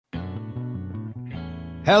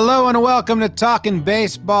Hello and welcome to Talking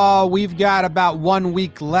Baseball. We've got about 1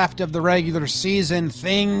 week left of the regular season.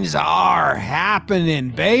 Things are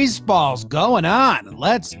happening. Baseball's going on.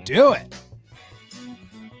 Let's do it.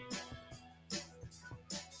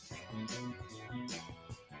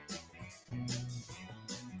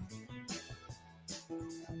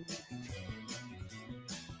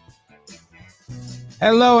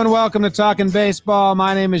 Hello and welcome to Talking Baseball.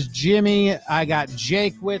 My name is Jimmy. I got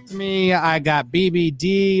Jake with me. I got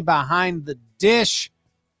BBD behind the dish.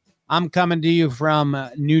 I'm coming to you from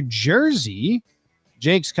New Jersey.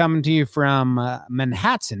 Jake's coming to you from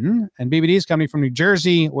Manhattan, and BBD's coming from New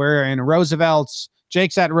Jersey. We're in Roosevelt's.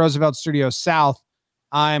 Jake's at Roosevelt Studio South.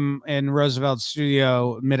 I'm in Roosevelt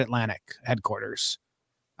Studio Mid-Atlantic headquarters.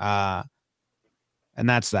 And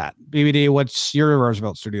that's that. BBD, what's your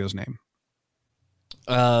Roosevelt Studios name?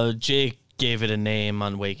 Jake gave it a name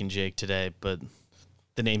on Wake and Jake today, but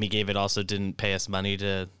the name he gave it also didn't pay us money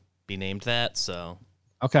to be named that, so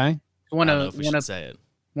okay. I don't know if we should say it.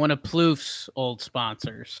 One of Plouf's old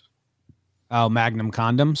sponsors. Oh, Magnum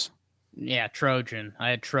Condoms? Yeah, Trojan. I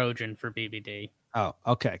had Trojan for BBD. Oh,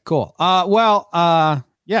 okay, cool.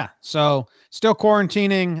 Yeah, so still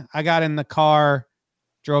quarantining. I got in the car,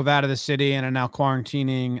 drove out of the city, and I'm now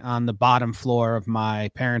quarantining on the bottom floor of my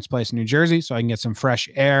parents' place in New Jersey so I can get some fresh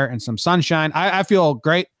air and some sunshine. I feel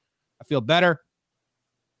great. I feel better.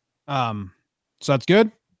 So that's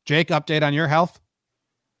good. Jake, update on your health?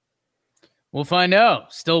 We'll find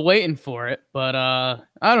out. Still waiting for it, but I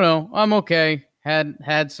don't know. I'm okay.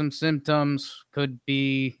 Had some symptoms. Could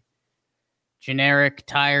be generic,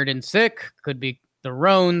 tired and sick. Could be the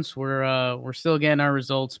Rones. We're still getting our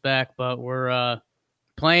results back, but we're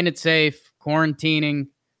playing it safe, quarantining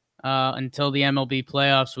until the MLB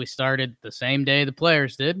playoffs. We started the same day the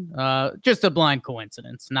players did. Just a blind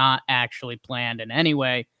coincidence, not actually planned in any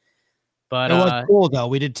way. But it was cool, though.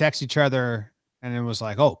 We did text each other, and it was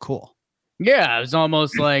like, oh, cool. Yeah, it was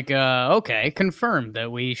almost like, okay, confirmed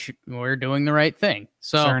that we're doing the right thing.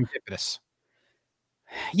 So serendipitous.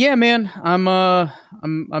 Yeah, man,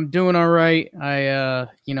 I'm doing all right. I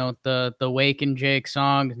the Wake and Jake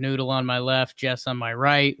song, Noodle on my left, Jess on my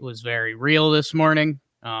right, was very real this morning.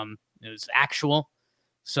 It was actual.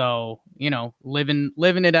 So,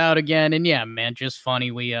 living it out again. And yeah, man, just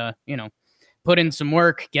funny. We put in some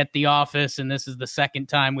work, get the office, and this is the second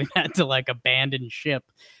time we've had to abandon ship.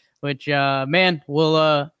 Which man,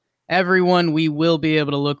 everyone, we will be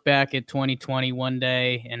able to look back at 2020 one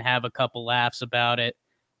day and have a couple laughs about it.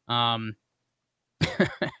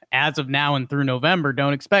 As of now and through November,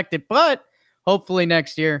 don't expect it, but hopefully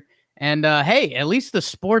next year. And hey, at least the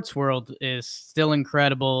sports world is still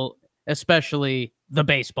incredible, especially the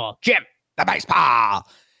baseball. Jim, the baseball.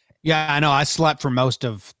 Yeah, I know. I slept for most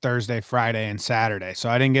of Thursday, Friday, and Saturday, so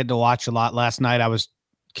I didn't get to watch a lot last night. I was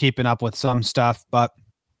keeping up with some stuff, but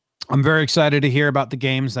I'm very excited to hear about the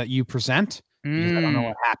games that you present. I don't know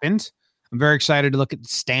what happened. I'm very excited to look at the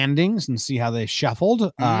standings and see how they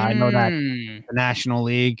shuffled. I know that the National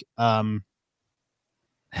League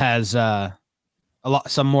has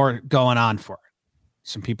some more going on for it.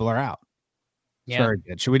 Some people are out. It's very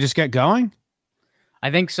good. Should we just get going?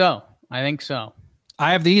 I think so. I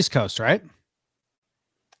have the East Coast, right?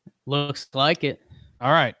 Looks like it.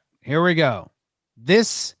 All right, here we go.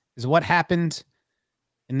 This is what happened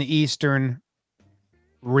in the Eastern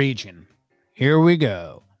region. Here we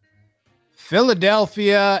go.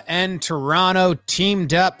 Philadelphia and Toronto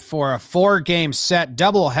teamed up for a 4-game set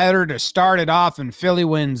doubleheader to start it off, and Philly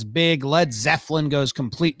wins big. Led Zeppelin goes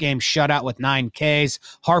complete game shutout with 9 Ks.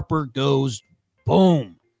 Harper goes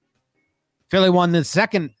boom. Philly won the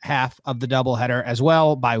second half of the doubleheader as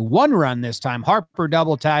well by 1 run this time. Harper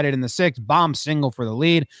double-tied it in the 6th, bomb single for the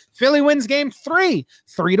lead. Philly wins game 3,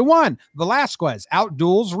 3-1. Velasquez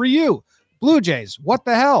outduels Ryu. Blue Jays, what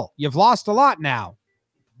the hell? You've lost a lot now.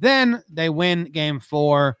 Then they win game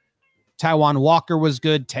 4. Taijuan Walker was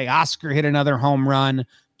good. Teoscar hit another home run.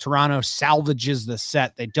 Toronto salvages the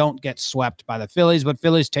set. They don't get swept by the Phillies, but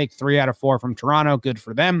Phillies take 3 out of 4 from Toronto. Good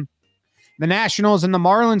for them. The Nationals and the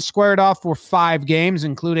Marlins squared off for 5 games,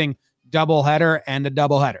 including doubleheader and a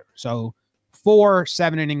doubleheader. So 4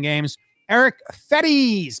 7-inning games. Eric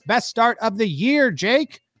Fetty's best start of the year,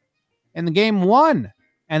 Jake, in the game 1.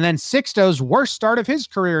 And then Sixto's worst start of his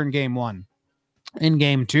career in game 1. In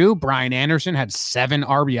game 2, Brian Anderson had 7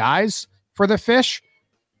 RBIs for the Fish.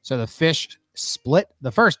 So the Fish split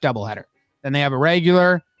the first doubleheader. Then they have a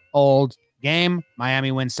regular old game.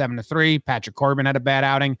 Miami wins 7-3. Patrick Corbin had a bad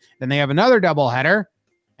outing. Then they have another doubleheader,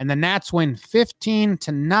 and the Nats win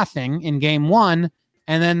 15-0 in game 1.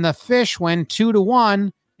 And then the Fish win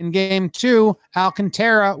 2-1 In game 2,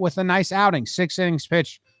 Alcantara with a nice outing. 6 innings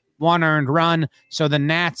pitched, 1 earned run. So the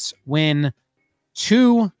Nats win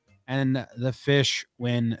 2 and the Fish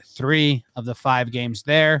win 3 of the 5 games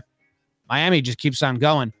there. Miami just keeps on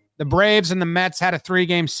going. The Braves and the Mets had a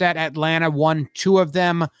 3-game set. Atlanta won 2 of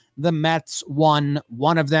them. The Mets won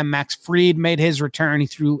 1 of them. Max Fried made his return. He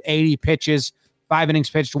threw 80 pitches, 5 innings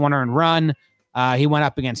pitched, 1 earned run. He went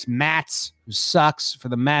up against Mats, who sucks for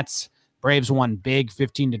the Mets. Braves won big,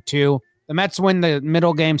 15-2. The Mets win the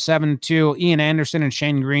middle game 7-2. Ian Anderson and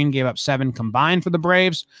Shane Green gave up 7 combined for the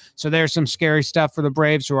Braves. So there's some scary stuff for the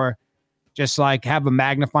Braves, who are just like have a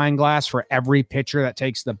magnifying glass for every pitcher that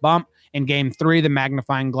takes the bump. In game 3, the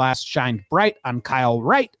magnifying glass shined bright on Kyle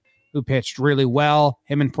Wright, who pitched really well.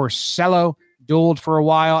 Him and Porcello dueled for a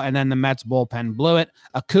while, and then the Mets bullpen blew it.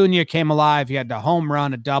 Acuna came alive. He had the home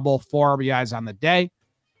run, a double, 4 RBIs on the day.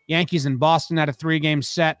 Yankees and Boston had a 3-game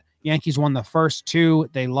set. Yankees won the first 2.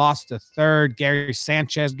 They lost the third. Gary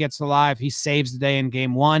Sanchez gets alive. He saves the day in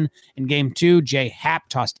game 1. In game 2, Jay Happ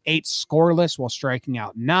tossed 8 scoreless while striking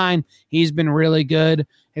out 9. He's been really good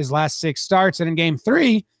his last 6 starts. And in game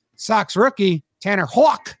 3, Sox rookie Tanner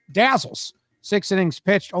Houck dazzles. 6 innings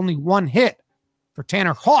pitched, only 1 hit for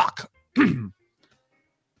Tanner Houck.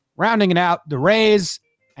 Rounding it out, the Rays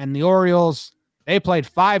and the Orioles, they played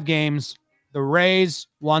 5 games. The Rays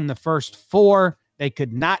won the first 4. They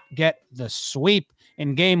could not get the sweep.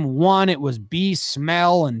 In game 1, it was B.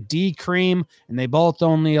 Smell and D. Cream, and they both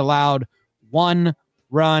only allowed 1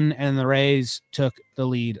 run, and the Rays took the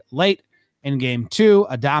lead late. In game 2,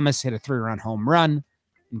 Adames hit a 3-run home run.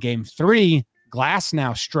 In game 3,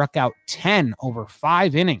 Glasnow struck out 10 over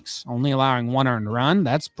 5 innings, only allowing 1 earned run.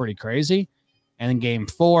 That's pretty crazy. And in game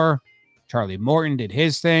 4, Charlie Morton did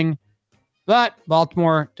his thing. But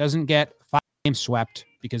Baltimore doesn't get 5 games swept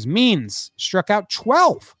because Means struck out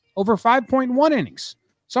 12 over 5.1 innings.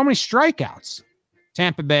 So many strikeouts.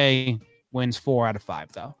 Tampa Bay wins 4 out of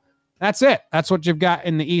 5, though. That's it. That's what you've got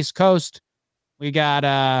in the East Coast. We got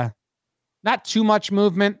not too much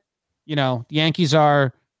movement. You know, the Yankees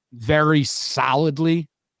are very solidly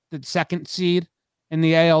the 2nd seed in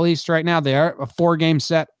the AL East right now. They are a 4-game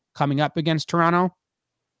set coming up against Toronto,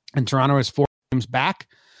 and Toronto is 4 games back.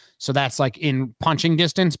 So that's like in punching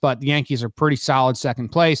distance, but the Yankees are pretty solid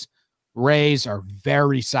 2nd place. Rays are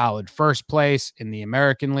very solid 1st place in the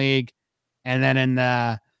American League. And then in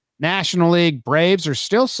the National League, Braves are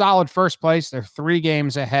still solid 1st place. They're 3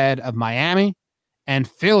 games ahead of Miami, and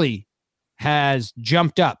Philly has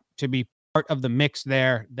jumped up to be part of the mix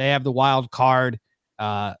there. They have the wild card.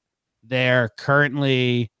 The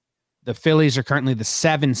Phillies are currently the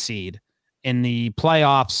 7 seed in the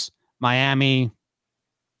playoffs. Miami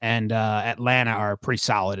and Atlanta are pretty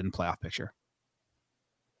solid in the playoff picture.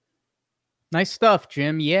 Nice stuff,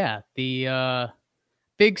 Jim. Yeah, the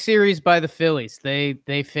big series by the Phillies.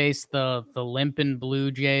 They face the limping Blue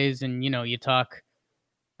Jays, and you talk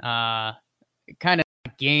kind of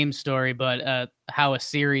game story, but how a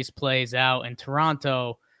series plays out. And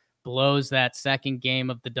Toronto blows that 2nd game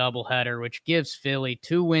of the doubleheader, which gives Philly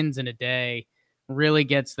 2 wins in a day, really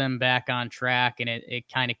gets them back on track, and it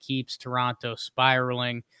kind of keeps Toronto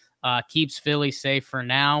spiraling, keeps Philly safe for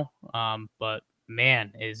now. But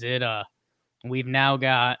man, is it we've now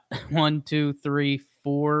got 1, 2, 3,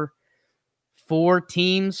 4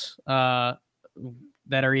 teams that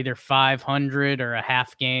are either 500 or a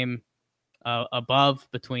half game above,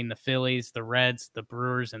 between the Phillies, the Reds, the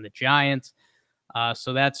Brewers, and the Giants.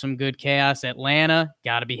 So that's some good chaos. Atlanta,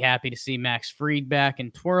 got to be happy to see Max Fried back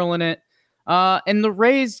and twirling it. And the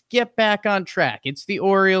Rays get back on track. It's the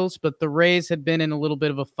Orioles, but the Rays had been in a little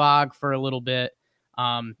bit of a fog for a little bit,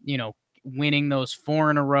 winning those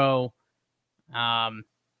 4 in a row. And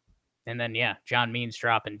then, John Means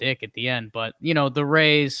dropping Dick at the end. But, the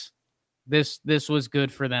Rays, this was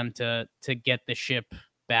good for them to get the ship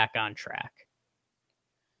back on track.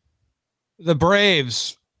 The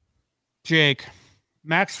Braves, Jake,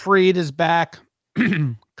 Max Fried is back.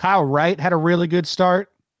 Kyle Wright had a really good start,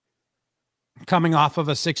 coming off of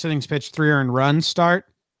a 6 innings pitched, 3 earned run start.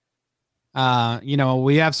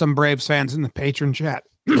 We have some Braves fans in the patron chat.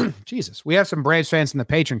 Jesus, we have some Braves fans in the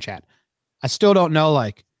patron chat. I still don't know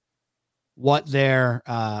what their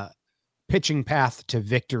pitching path to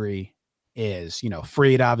victory is.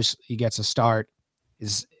 Fried obviously gets a start.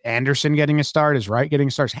 Is Anderson getting a start? Is Wright getting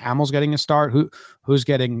a start? Is Hamels getting a start? Who's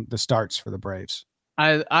getting the starts for the Braves?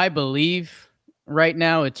 I believe right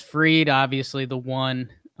now it's Fried, obviously the 1.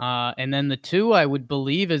 And then the 2 I would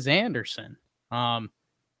believe is Anderson.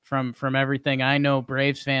 From everything I know,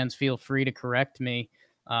 Braves fans, feel free to correct me.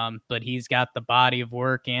 But he's got the body of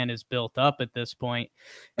work and is built up at this point.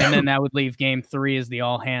 And then that would leave game 3 as the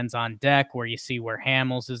all hands on deck, where you see where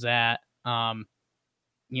Hamels is at.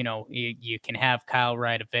 You can have Kyle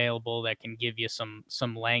Wright available that can give you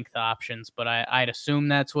some length options, but I'd assume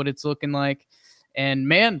that's what it's looking like. And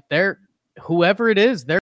man, whoever it is,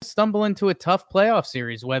 they're stumble into a tough playoff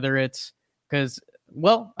series, whether it's because,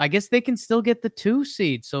 well, I guess they can still get the 2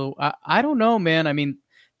 seed. So I don't know, man. I mean,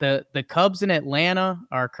 the Cubs in Atlanta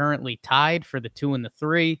are currently tied for the 2 and the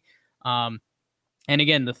 3. And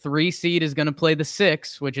again, the 3 seed is going to play the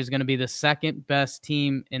 6, which is going to be the second best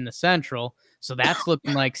team in the Central. So that's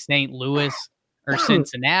looking like St. Louis or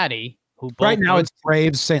Cincinnati, who both right now it's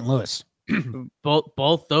Braves, St. Louis.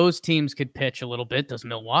 both those teams could pitch a little bit. Does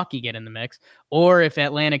Milwaukee get in the mix? Or if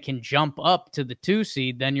Atlanta can jump up to the 2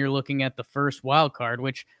 seed, then you're looking at the first wild card,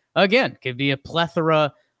 which again could be a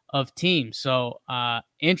plethora of teams. So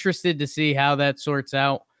interested to see how that sorts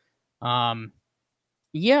out.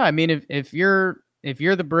 Yeah, I mean, if you're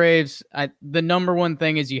the Braves, the number one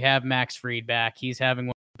thing is you have Max Fried back. He's having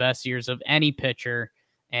one of the best years of any pitcher,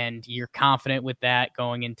 and you're confident with that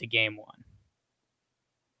going into game 1.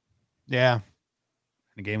 Yeah.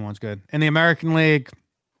 The game 1's good. In the American League,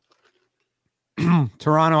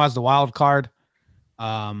 Toronto has the wild card.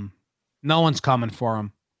 No one's coming for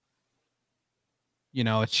them.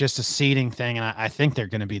 It's just a seeding thing, and I think they're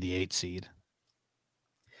going to be the 8 seed.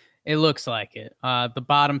 It looks like it. The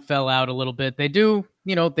bottom fell out a little bit. They do,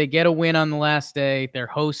 they get a win on the last day. They're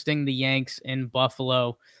hosting the Yanks in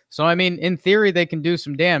Buffalo. So, I mean, in theory, they can do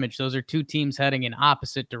some damage. Those are 2 teams heading in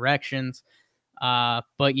opposite directions.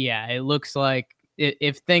 But yeah, it looks like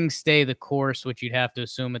if things stay the course, which you'd have to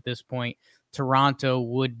assume at this point, Toronto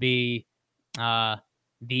would be the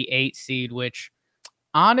 8 seed, which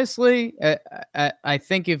honestly, I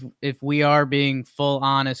think if we are being full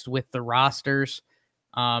honest with the rosters,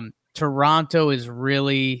 Toronto is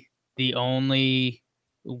really the only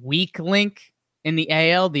weak link in the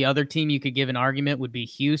AL. The other team you could give an argument would be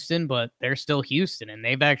Houston, but they're still Houston, and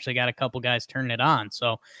they've actually got a couple guys turning it on.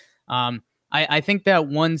 So, I think that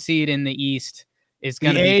 1 seed in the East is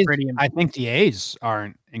going to be pretty. I think the A's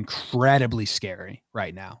are incredibly scary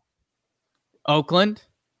right now. Oakland?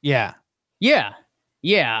 Yeah.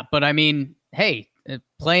 But I mean, hey,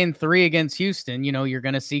 playing 3 against Houston, you're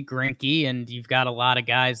going to see Greinke, and you've got a lot of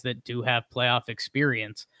guys that do have playoff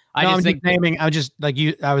experience. I was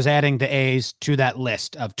adding the A's to that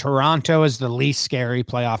list of Toronto as the least scary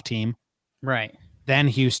playoff team. Right. Then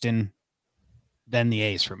Houston, then the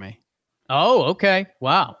A's for me. Oh, okay.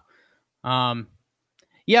 Wow.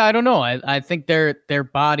 Yeah, I don't know. I think their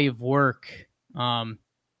body of work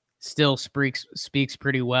still speaks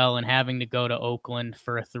pretty well, and having to go to Oakland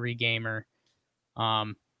for a 3-gamer. Yeah.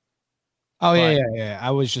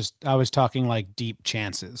 I was talking like deep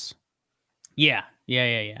chances. Yeah.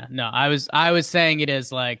 No, I was saying it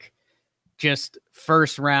as like just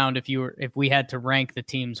first round. If we had to rank the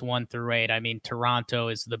teams 1 through 8, I mean, Toronto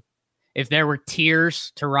is if there were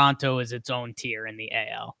tiers, Toronto is its own tier in the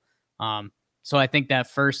AL. So I think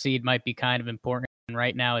that first seed might be kind of important. And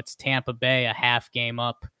right now it's Tampa Bay, a half game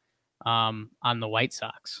up on the White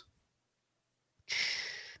Sox.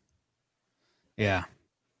 Yeah.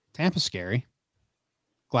 Tampa's scary.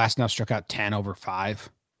 Glasnow struck out 10 over 5.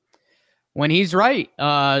 When he's right,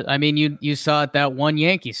 I mean, you saw it that one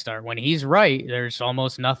Yankee start. When he's right, there's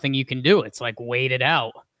almost nothing you can do. It's like wait it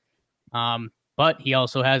out. But he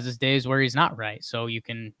also has his days where he's not right, so you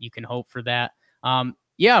can hope for that.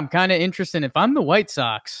 Yeah, I'm kind of interested. If I'm the White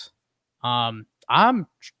Sox,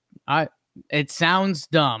 it sounds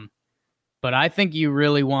dumb, but I think you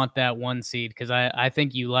really want that 1 seed because I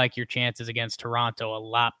think you like your chances against Toronto a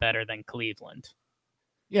lot better than Cleveland.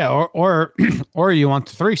 Yeah, or you want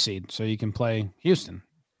the 3 seed so you can play Houston.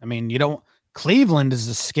 I mean, Cleveland is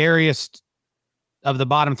the scariest of the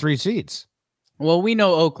bottom 3 seeds. Well, we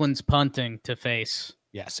know Oakland's punting to face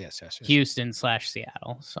yes.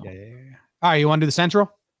 Houston/Seattle. So yeah. All right, you want to do the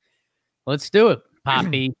Central? Let's do it,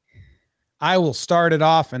 Poppy. I will start it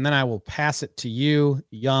off, and then I will pass it to you,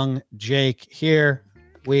 young Jake. Here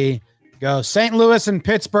we go. St. Louis and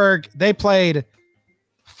Pittsburgh, they played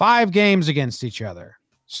 5 games against each other.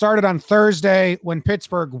 Started on Thursday when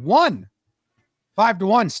Pittsburgh won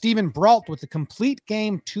 5-1. Steven Brault with a complete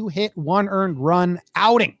game, 2-hit, 1 earned run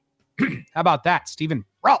outing. How about that, Steven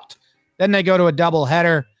Brault? Then they go to a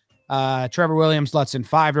doubleheader. Trevor Williams lets in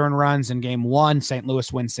 5 earned runs in game 1. St.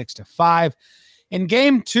 Louis wins 6-5. In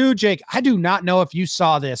game 2, Jake, I do not know if you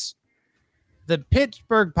saw this. The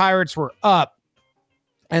Pittsburgh Pirates were up,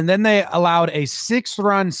 and then they allowed a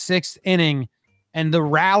 6-run 6th inning, and the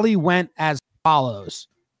rally went as follows.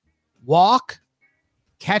 Walk,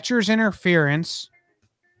 catcher's interference,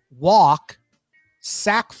 walk,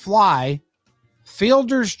 sac fly,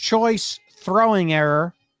 fielder's choice throwing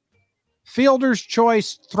error,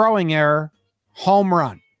 home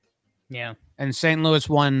run. Yeah. And St. Louis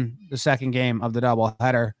won the second game of the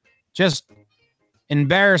doubleheader. Just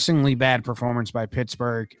embarrassingly bad performance by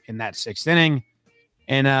Pittsburgh in that sixth inning.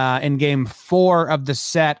 And in game 4 of the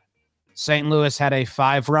set, St. Louis had a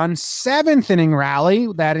 5-run seventh inning rally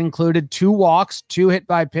that included 2 walks, 2 hit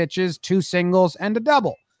by pitches, 2 singles, and a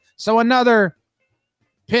double. So another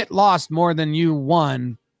Pitt lost more than you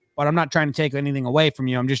won, but I'm not trying to take anything away from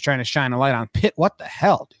you. I'm just trying to shine a light on Pitt. What the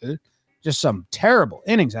hell, dude? Just some terrible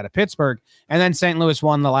innings out of Pittsburgh. And then St. Louis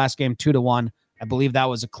won the last game 2-1. I believe that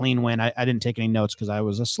was a clean win. I didn't take any notes because I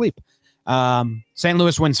was asleep. St.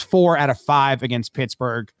 Louis wins 4 out of 5 against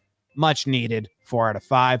Pittsburgh. Much needed 4 out of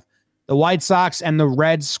 5. The White Sox and the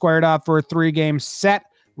Reds squared off for a 3-game set.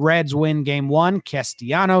 Reds win game 1.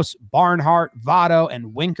 Castellanos, Barnhart, Votto,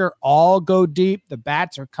 and Winker all go deep. The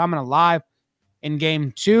bats are coming alive. In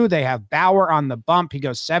game 2, they have Bauer on the bump. He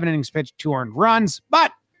goes 7 innings pitched, 2 earned runs,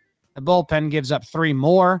 but the bullpen gives up 3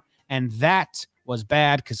 more, and that was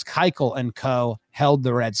bad because Keuchel and co. held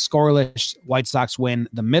the Reds scoreless. White Sox win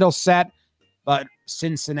the middle set, but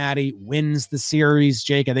Cincinnati wins the series.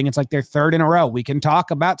 Jake, I think it's like their 3rd in a row. We can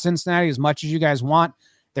talk about Cincinnati as much as you guys want.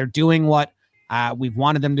 They're doing what we've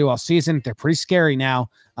wanted them to do all season. They're pretty scary now.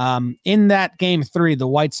 In that game 3, the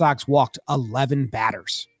White Sox walked 11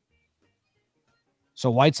 batters. So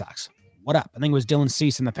White Sox, what up? I think it was Dylan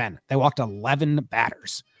Cease in the pen. They walked 11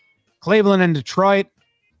 batters. Cleveland and Detroit,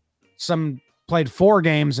 some played 4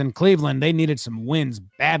 games in Cleveland. They needed some wins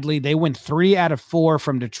badly. They win 3 out of 4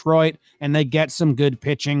 from Detroit, and they get some good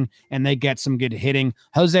pitching, and they get some good hitting.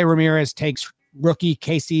 Jose Ramirez takes rookie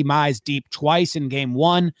Casey Mize deep twice in game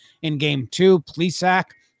 1. In game 2, Plesac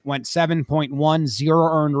went 7.1, 0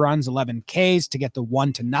 earned runs, 11 Ks to get the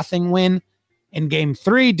 1-0 win. In game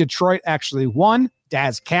 3, Detroit actually won.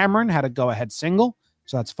 Daz Cameron had a go-ahead single,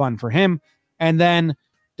 so that's fun for him. And then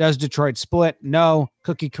does Detroit split? No.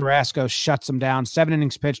 Cookie Carrasco shuts them down. 7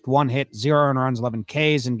 innings pitched, 1 hit, 0 earned runs, 11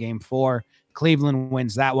 Ks in game 4. Cleveland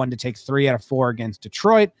wins that one to take 3 out of 4 against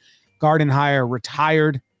Detroit. Gardenhire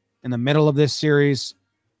retired in the middle of this series.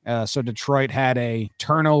 So Detroit had a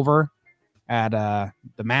turnover at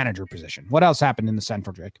the manager position. What else happened in the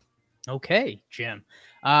Central, Drake? Okay, Jim.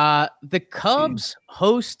 The Cubs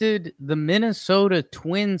hosted the Minnesota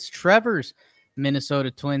Twins. Trevor's Minnesota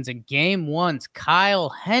Twins in game 1's Kyle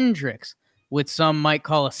Hendricks with some might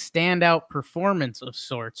call a standout performance of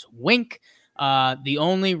sorts. Wink. The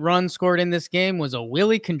only run scored in this game was a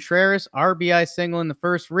Willie Contreras RBI single in the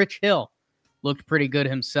first. Rich Hill looked pretty good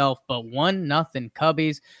himself, but 1-0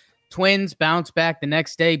 Cubbies. Twins bounce back the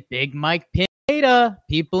next day. Big Mike Pineda.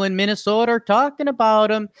 People in Minnesota are talking about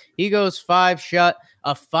him. He goes 5 shut,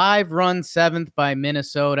 a 5-run 7th by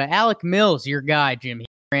Minnesota. Alec Mills, your guy, Jim. He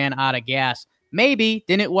ran out of gas. Maybe,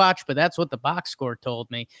 didn't watch, but that's what the box score told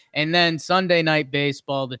me. And then Sunday Night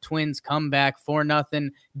Baseball, the Twins come back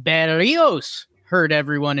 4-0. Berrios heard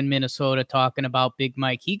everyone in Minnesota talking about Big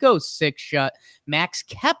Mike. He goes 6 shut. Max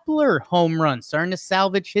Kepler home run, starting to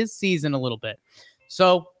salvage his season a little bit.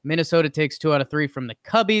 So Minnesota takes 2 out of 3 from the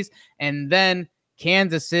Cubbies. And then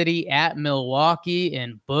Kansas City at Milwaukee,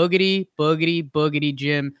 and boogity,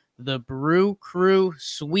 Jim. The Brew Crew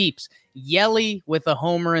sweeps. Yelly with a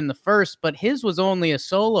homer in the first, but his was only a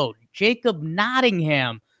solo. Jacob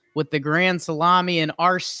Nottingham with the grand salami, and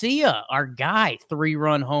Arcia, our guy,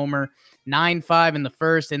 3-run homer, 9-5 in the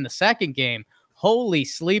first. In the second game, holy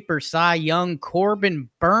sleeper Cy Young, Corbin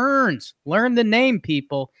Burns. Learn the name,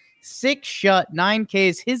 people. 6 shut, 9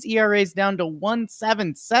 Ks. His ERA is down to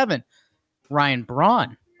 1.77. Ryan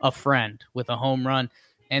Braun, a friend, with a home run.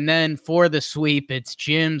 And then for the sweep, it's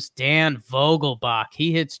Jim's Dan Vogelbach.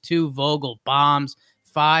 He hits 2 Vogel bombs,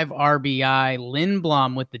 5 RBI.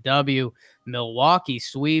 Lindblom with the W. Milwaukee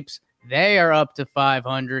sweeps. They are up to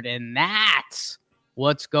 500, and that's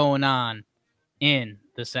what's going on in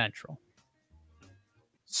the Central.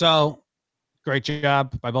 So, great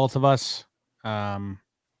job by both of us.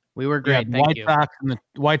 We were great. Thank you.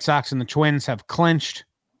 White Sox and the Twins have clinched.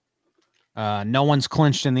 No one's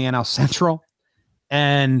clinched in the NL Central.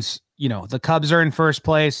 And, you know, the Cubs are in first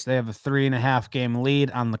place. They have a 3.5 game lead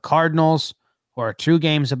on the Cardinals, who are 2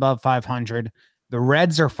 games above 500. The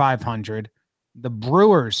Reds are 500. The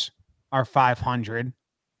Brewers are 500.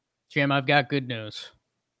 Jim, I've got good news.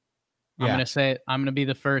 I'm going to be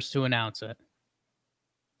the first to announce it.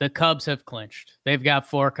 The Cubs have clinched. They've got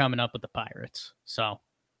 4 coming up with the Pirates. So.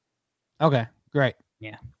 Okay, great.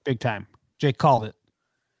 Yeah. Big time. Jake called it.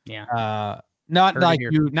 Yeah. Not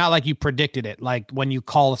like you predicted it, like when you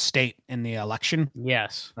call a state in the election.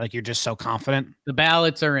 Yes. Like you're just so confident. The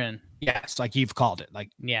ballots are in. Yes, like you've called it. Like,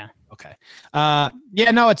 yeah. Okay.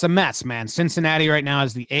 No, it's a mess, man. Cincinnati right now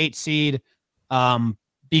is the 8 seed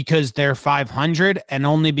because they're 500 and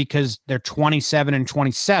only because they're 27 and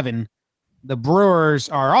 27. The Brewers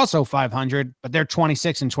are also 500, but they're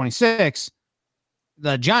 26 and 26.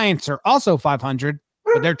 The Giants are also 500,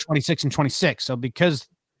 but they're 26 and 26. So because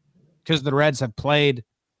the Reds have played,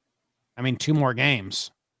 2 more games,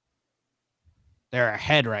 they're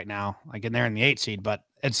ahead right now. Like, and they're in the 8 seed, but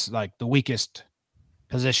it's like the weakest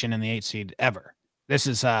position in the 8 seed ever. This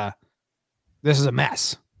is a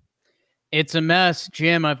mess. It's a mess.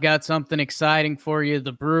 Jim, I've got something exciting for you.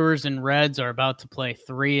 The Brewers and Reds are about to play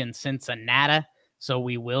 3 in Cincinnati, so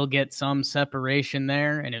we will get some separation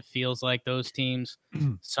there, and it feels like those teams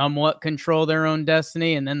somewhat control their own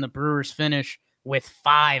destiny, and then the Brewers finish with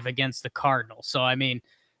 5 against the Cardinals. So,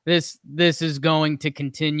 this is going to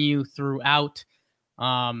continue throughout.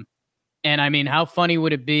 And, how funny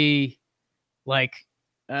would it be, like,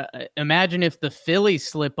 imagine if the Phillies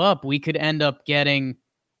slip up, we could end up getting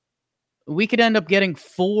 4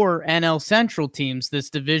 NL Central teams, this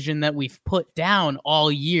division that we've put down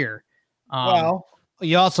all year. Well,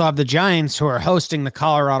 you also have the Giants who are hosting the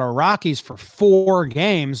Colorado Rockies for 4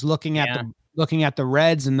 games, looking at the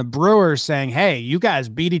Reds and the Brewers saying, hey, you guys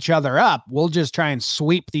beat each other up. We'll just try and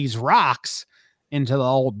sweep these rocks into the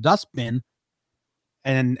old dustbin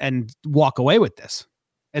and walk away with this.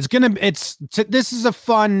 This is a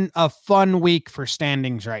fun week for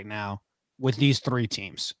standings right now with these 3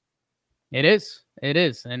 teams. It is.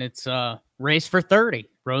 And it's race for 30.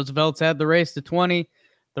 Roosevelt's had the race to 20.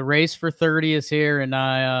 The race for 30 is here. And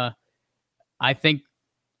I think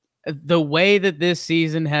the way that this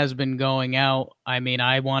season has been going out,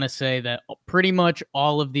 I want to say that pretty much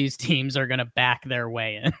all of these teams are going to back their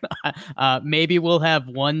way in. Maybe we'll have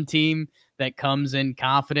one team that comes in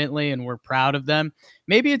confidently and we're proud of them.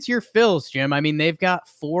 Maybe it's your Phils, Jim. they've got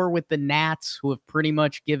 4 with the Nats who have pretty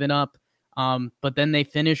much given up. But then they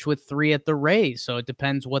finish with 3 at the Rays. So it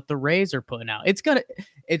depends what the Rays are putting out. It's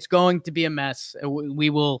going to be a mess. We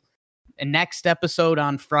will, next episode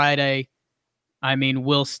on Friday,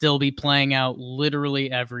 we'll still be playing out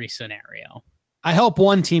literally every scenario. I hope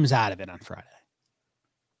one team's out of it on Friday.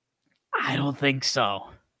 I don't think so.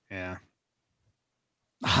 Yeah.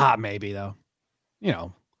 Maybe though.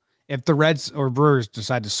 If the Reds or Brewers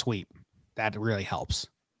decide to sweep, that really helps.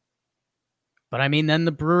 But then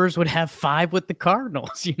the Brewers would have 5 with the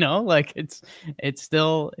Cardinals, like it's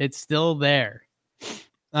still there.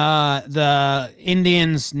 The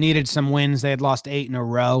Indians needed some wins. They had lost 8 in a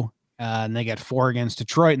row, and they get 4 against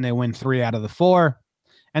Detroit, and they win 3 out of the 4.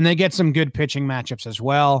 And they get some good pitching matchups as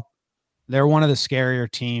well. They're one of the scarier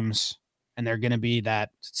teams, and they're going to be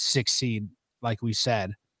that 6 seed, like we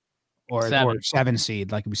said, or 7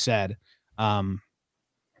 seed, like we said.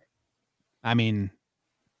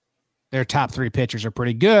 Their top 3 pitchers are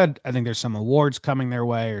pretty good. I think there's some awards coming their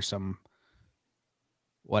way or some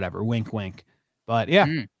whatever, wink, wink. But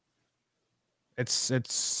yeah,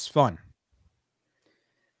 it's fun.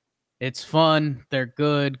 It's fun. They're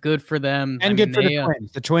good. Good for them. And good for the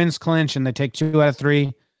Twins. The Twins clinch and they take 2 out of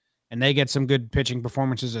 3 and they get some good pitching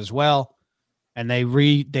performances as well. And they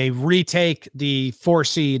retake the 4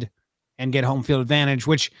 seed and get home field advantage,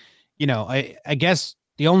 which, I guess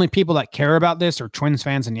the only people that care about this are Twins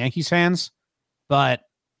fans and Yankees fans, but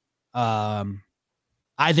I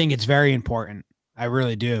think it's very important. I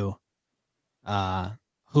really do.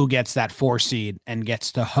 Who gets that 4 seed and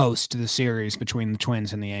gets to host the series between the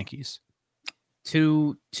Twins and the Yankees?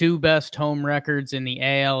 Two best home records in the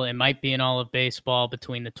AL. It might be in all of baseball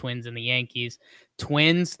between the Twins and the Yankees.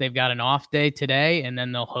 Twins, they've got an off day today, and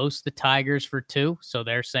then they'll host the Tigers for 2. So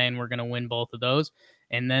they're saying we're going to win both of those.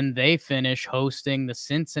 And then they finish hosting the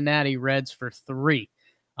Cincinnati Reds for 3,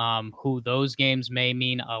 who those games may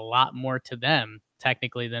mean a lot more to them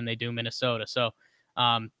technically than they do Minnesota. So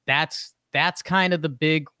that's kind of the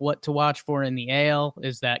big what to watch for in the AL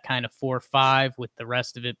is that kind of 4-5 with the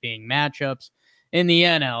rest of it being matchups. In the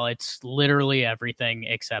NL, it's literally everything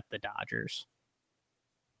except the Dodgers.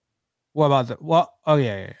 What about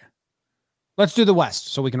yeah. Let's do the West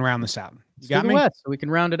so we can round this out. You got me? West so we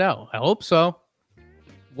can round it out. I hope so.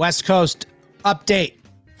 West Coast update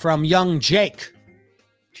from young Jake.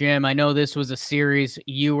 Jim, I know this was a series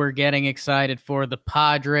you were getting excited for. The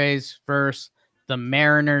Padres versus the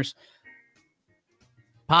Mariners.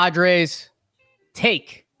 Padres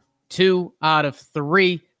take 2 out of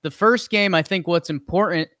 3. The first game, I think what's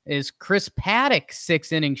important is Chris Paddock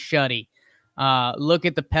 6-inning shutty. Look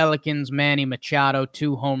at the Pelicans, Manny Machado,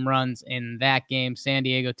 2 home runs in that game. San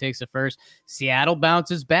Diego takes the first. Seattle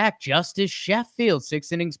bounces back. Justice Sheffield,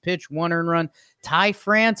 6 innings pitched, 1 earned run. Ty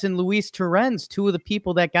France and Luis Torrens, 2 of the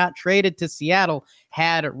people that got traded to Seattle,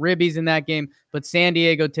 had ribbies in that game, but San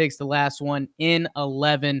Diego takes the last one in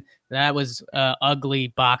 11. That was ugly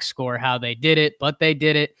box score how they did it, but they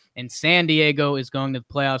did it, and San Diego is going to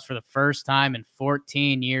the playoffs for the first time in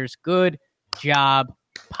 14 years. Good job,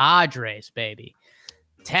 Padres, baby.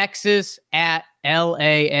 Texas at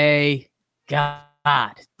LAA.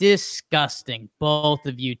 God, disgusting, both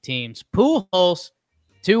of you teams. Pujols,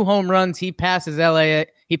 2 home runs. He passes LAA.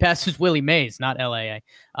 He passes Willie Mays, not LAA.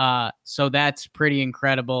 So that's pretty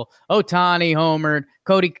incredible. Ohtani homered.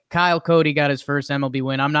 Kyle Cody got his first MLB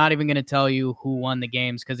win. I'm not even going to tell you who won the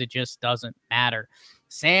games because it just doesn't matter.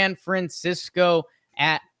 San Francisco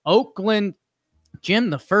at Oakland.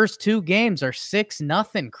 Jim, the first 2 games are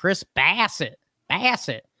 6-0. Chris Bassett,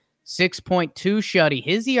 6.2 shutty.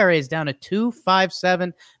 His ERA is down to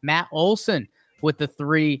 2.57. Matt Olson with the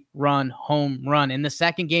 3-run home run. In the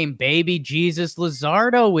second game, baby Jesus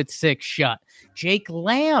Luzardo with 6 shut. Jake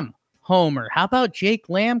Lamb homer. How about Jake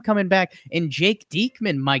Lamb coming back? And Jake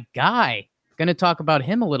Diekman, my guy. Going to talk about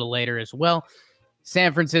him a little later as well.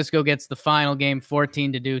 San Francisco gets the final game,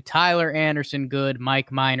 14-2. Tyler Anderson good,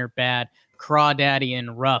 Mike Minor bad, Crawdaddy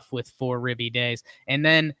and Ruff with 4 ribby days. And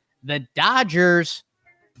then the Dodgers,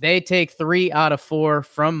 they take 3 out of 4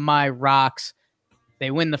 from my Rocks.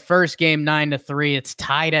 They win the first game 9-3. It's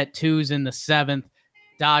tied at 2s in the 7th.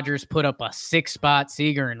 Dodgers put up a 6-spot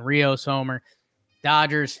Seager and Rios homer.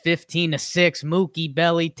 Dodgers 15-6. Mookie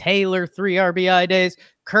Belly, Taylor 3 RBI days.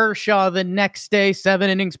 Kershaw the next day, 7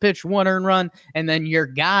 innings pitched, 1 earned run. And then your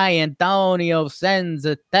guy Antonio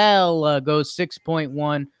Senzatella goes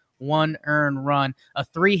 6.1, 1 earned run. A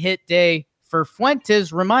 3-hit day for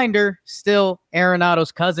Fuentes. Reminder, still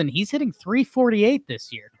Arenado's cousin. He's hitting 348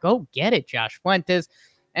 this year. Go get it, Josh Fuentes.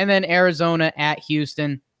 And then Arizona at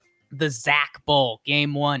Houston. The Zach Bowl,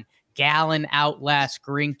 game 1. Gallen outlasts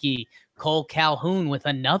Greinke. Cole Calhoun with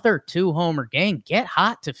another 2-homer game. Get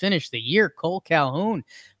hot to finish the year, Cole Calhoun.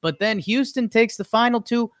 But then Houston takes the final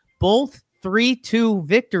 2, both 3-2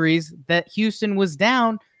 victories that Houston was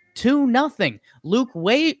down 2-0.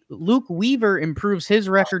 Luke Weaver improves his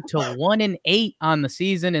record to 1-8 on the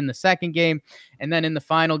season in the second game. And then in the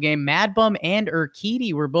final game, Mad Bum and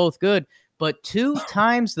Urquidy were both good, but 2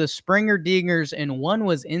 times the Springer Dingers and 1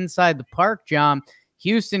 was inside the park, John.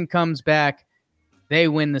 Houston comes back. They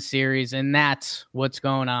win the series, and that's what's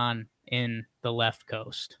going on in the left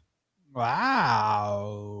coast. Wow.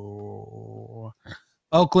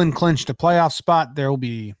 Oakland clinched a playoff spot. There will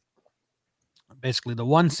be basically the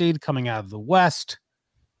 1 seed coming out of the West.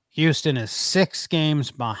 Houston is 6 games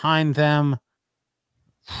behind them.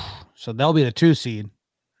 So they'll be the 2 seed.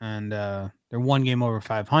 And they're 1 game over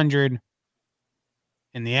 500.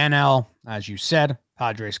 In the NL, as you said,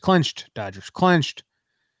 Padres clinched, Dodgers clinched,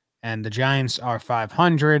 and the Giants are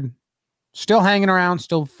 500. Still hanging around,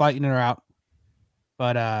 still fighting it out.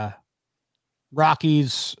 But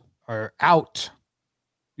Rockies are out.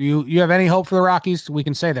 You have any hope for the Rockies? We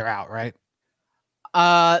can say they're out, right?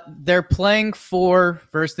 They're playing 4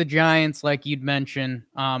 versus the Giants, like you'd mentioned.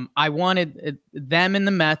 I wanted them and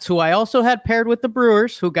the Mets, who I also had paired with the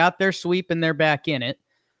Brewers, who got their sweep and they're back in it.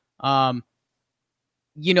 I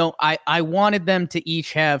wanted them to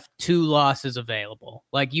each have 2 losses available.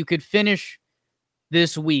 Like you could finish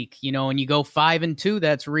this week, and you go 5-2.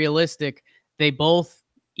 That's realistic.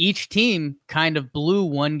 Each team kind of blew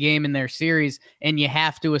 1 game in their series, and you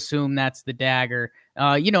have to assume that's the dagger.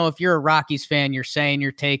 If you're a Rockies fan, you're saying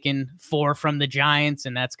you're taking 4 from the Giants,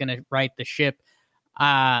 and that's going to right the ship.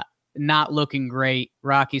 Not looking great.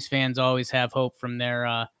 Rockies fans always have hope from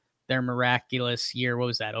their miraculous year. What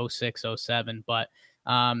was that? 06, 07. But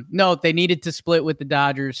no, they needed to split with the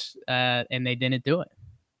Dodgers, and they didn't do it.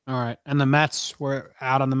 All right. And the Mets were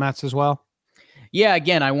out on the Mets as well? Yeah,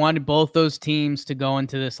 again, I wanted both those teams to go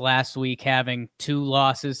into this last week having 2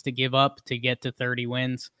 losses to give up to get to 30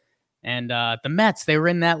 wins. And the Mets, they were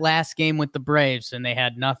in that last game with the Braves, and they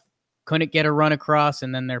had nothing, couldn't get a run across,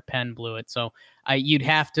 and then their pen blew it. So you'd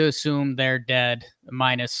have to assume they're dead,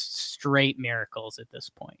 minus straight miracles at this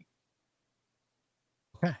point.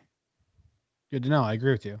 Okay. Good to know. I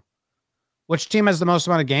agree with you. Which team has the most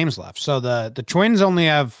amount of games left? So the Twins only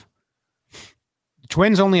have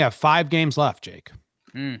 5 games left, Jake.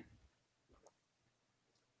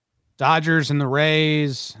 Dodgers and the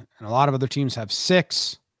Rays and a lot of other teams have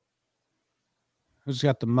 6. Who's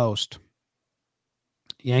got the most?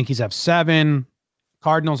 Yankees have 7.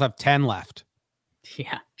 Cardinals have 10 left.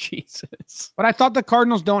 Yeah, Jesus. But I thought the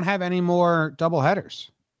Cardinals don't have any more doubleheaders.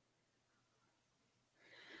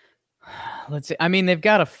 Let's see. I mean, they've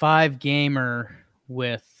got a 5-gamer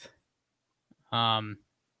with to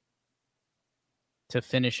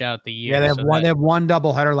finish out the year. Yeah, they have one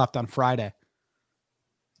doubleheader left on Friday.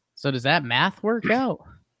 So does that math work out?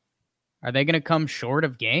 Are they going to come short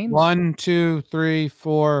of games? 1, 2, 3,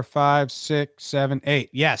 4, 5, 6, 7, 8.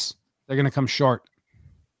 Yes, they're going to come short.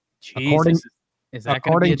 Jesus. Is that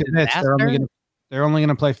going to be a disaster? They're only going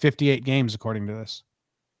to play 58 games according to this.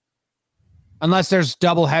 Unless there's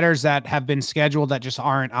doubleheaders that have been scheduled that just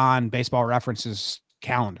aren't on Baseball Reference's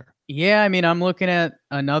calendar. Yeah, I mean, I'm looking at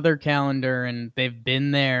another calendar, and they've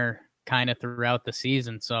been there kind of throughout the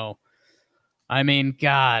season. So, I mean,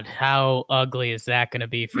 God, how ugly is that going to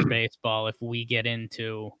be for baseball if we get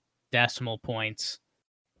into decimal points?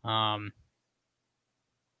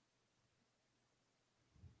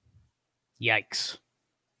 Yikes.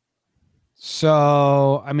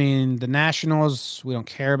 So, I mean, the Nationals, we don't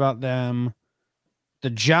care about them. The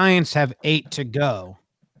Giants have 8 to go.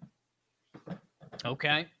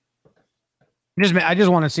 Okay. I just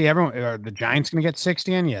want to see everyone. Are the Giants going to get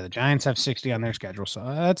 60 in? Yeah, the Giants have 60 on their schedule. So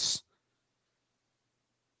that's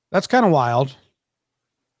kind of wild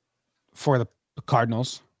for the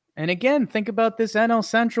Cardinals. And again, think about this NL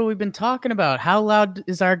Central we've been talking about. How loud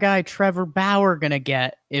is our guy Trevor Bauer going to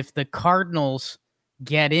get if the Cardinals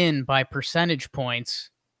get in by percentage points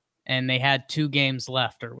and they had 2 games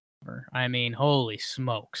left or whatever? I mean, holy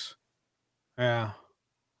smokes. Yeah.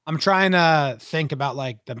 I'm trying to think about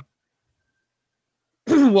like the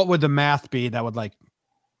what would the math be that would like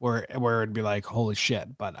where it'd be like, holy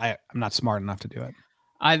shit, but I'm not smart enough to do it.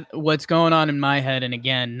 What's going on in my head, and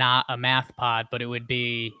again, not a math pod, but it would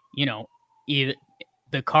be, either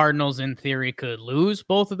the Cardinals in theory could lose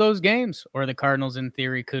both of those games, or the Cardinals in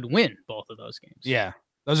theory could win both of those games. Yeah,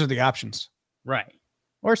 those are the options. Right.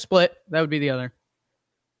 Or split. That would be the other.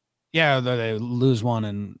 Yeah, they lose one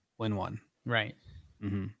and win one. Right.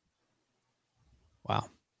 Mm-hmm. Wow.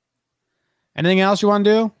 Anything else you want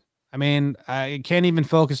to do? I mean, I can't even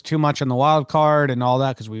focus too much on the wild card and all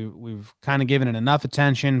that because we've kind of given it enough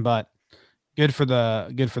attention. But good for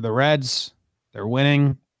the Reds. They're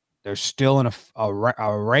winning. They're still in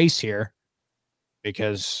a race here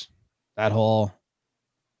because that whole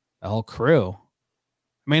crew. I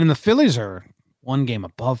mean, and the Phillies are one game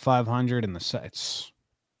above 500 in the sets.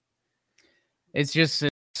 It's just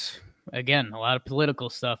again a lot of political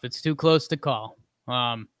stuff. It's too close to call.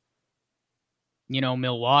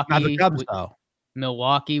 Milwaukee. Not the Cubs, though.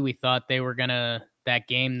 Milwaukee, we thought they were that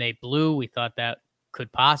game they blew, we thought that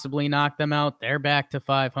could possibly knock them out. They're back to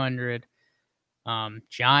 500.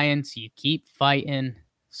 Giants, you keep fighting.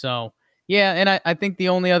 So, yeah, and I think the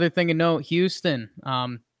only other thing to note, Houston,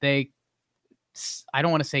 I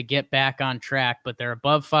don't want to say get back on track, but they're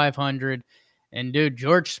above 500. And, dude,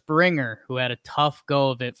 George Springer, who had a tough go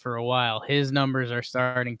of it for a while, his numbers are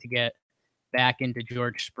starting to get back into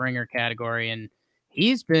George Springer category, and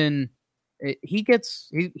he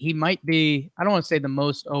might be, I don't want to say the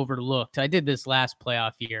most overlooked. I did this last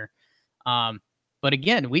playoff year. But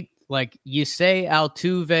again, you say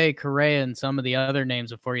Altuve, Correa, and some of the other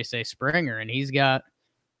names before you say Springer, and he's got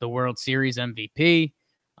the World Series MVP.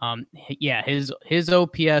 His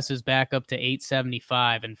OPS is back up to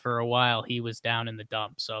 875, and for a while he was down in the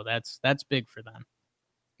dump. So that's big for them.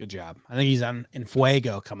 Good job. I think he's in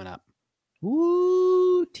Fuego coming up.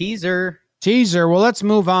 Ooh, teaser. Well, let's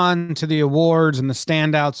move on to the awards and the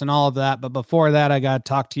standouts and all of that. But before that, I got to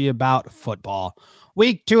talk to you about football.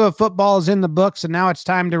 Week 2 of football is in the books, and now it's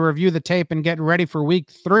time to review the tape and get ready for week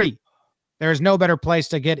 3. There is no better place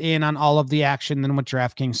to get in on all of the action than with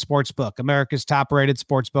DraftKings Sportsbook, America's top-rated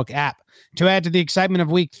sportsbook app. To add to the excitement of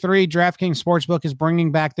week 3, DraftKings Sportsbook is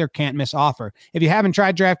bringing back their can't-miss offer. If you haven't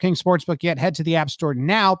tried DraftKings Sportsbook yet, head to the App Store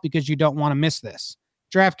now because you don't want to miss this.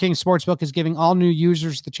 DraftKings Sportsbook is giving all new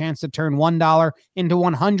users the chance to turn $1 into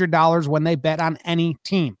 $100 when they bet on any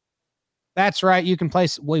team. That's right. You can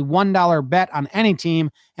place a $1 bet on any team,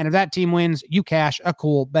 and if that team wins, you cash a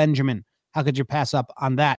cool Benjamin. How could you pass up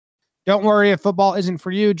on that? Don't worry if football isn't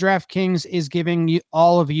for you. DraftKings is giving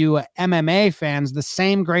all of you MMA fans the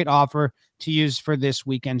same great offer to use for this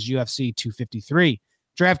weekend's UFC 253.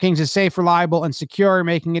 DraftKings is safe, reliable, and secure,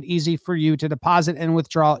 making it easy for you to deposit and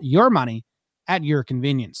withdraw your money at your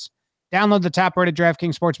convenience. Download the top-rated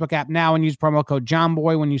DraftKings Sportsbook app now and use promo code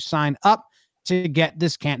JOHNBOY when you sign up to get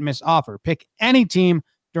this can't-miss offer. Pick any team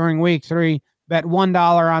during week 3, bet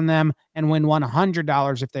 $1 on them, and win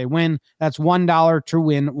 $100 if they win. That's $1 to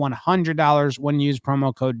win $100 when you use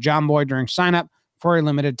promo code JOHNBOY during sign-up for a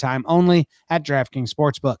limited time only at DraftKings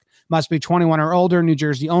Sportsbook. Must be 21 or older. New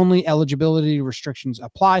Jersey only. Eligibility restrictions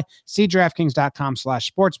apply. See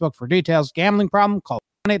DraftKings.com/sportsbook for details. Gambling problem? Call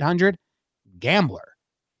 1-800-GAMBLER.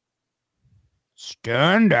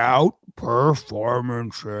 Standout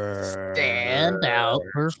performances. Standout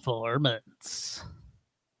performance.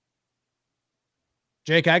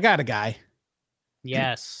 Jake, I got a guy.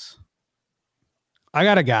 Yes. I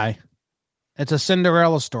got a guy. It's a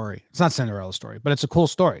Cinderella story. It's not Cinderella story, but it's a cool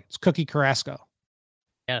story. It's Cookie Carrasco.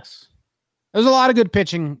 Yes. There's a lot of good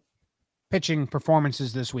pitching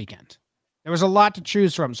performances this weekend. There was a lot to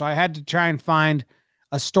choose from, so I had to try and find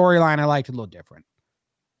a storyline I liked a little different.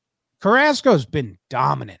 Carrasco's been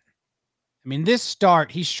dominant. I mean, this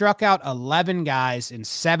start, he struck out 11 guys in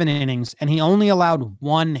 7 innings, and he only allowed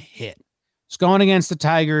 1 hit. It's going against the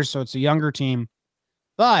Tigers, so it's a younger team.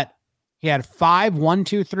 But he had 5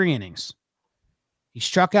 1-2-3 innings. He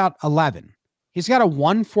struck out 11. He's got a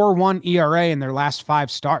 1.41 ERA in their last 5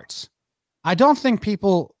 starts. I don't think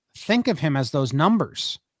people think of him as those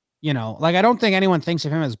numbers. You know, like I don't think anyone thinks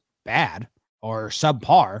of him as bad or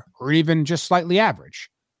subpar or even just slightly average.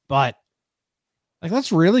 But like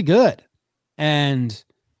that's really good. And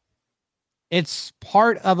it's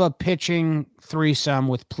part of a pitching threesome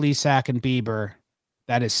with Plesac and Bieber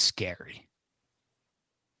that is scary.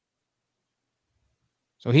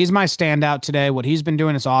 So he's my standout today. What he's been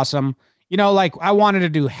doing is awesome. You know, like I wanted to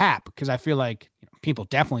do Hap because I feel like people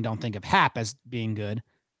definitely don't think of Hap as being good.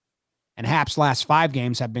 And Hap's last 5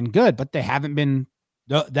 games have been good, but they haven't been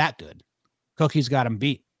that good. Cookie's got him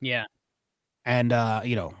beat. Yeah. And,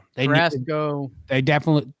 they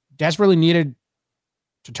desperately needed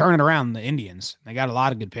to turn it around, the Indians. They got a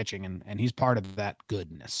lot of good pitching, and he's part of that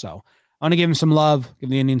goodness. So I want to give him some love,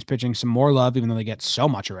 give the Indians pitching some more love, even though they get so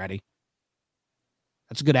much already.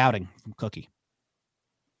 That's a good outing from Cookie.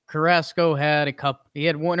 Carrasco had he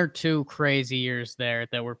had 1 or 2 crazy years there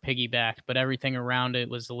that were piggybacked, but everything around it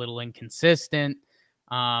was a little inconsistent.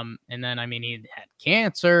 And then, I mean, he had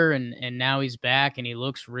cancer and now he's back and he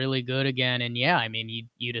looks really good again. And yeah, I mean,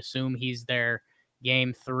 you'd assume he's their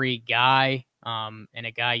game 3 guy, and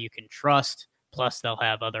a guy you can trust. Plus they'll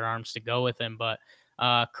have other arms to go with him, but,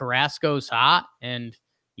 Carrasco's hot and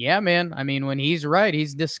yeah, man, I mean, when he's right,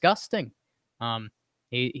 he's disgusting.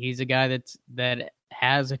 He's a guy that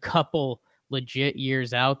has a couple legit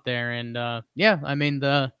years out there. And yeah, I mean,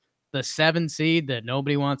 the 7 seed that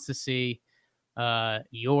nobody wants to see,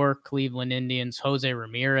 your Cleveland Indians, Jose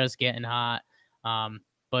Ramirez getting hot.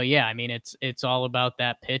 But yeah, I mean, it's all about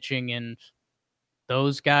that pitching, and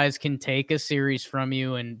those guys can take a series from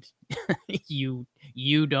you and you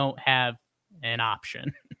don't have an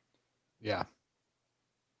option. Yeah.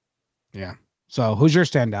 Yeah. So who's your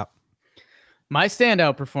standout? My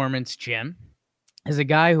standout performance, Jim, is a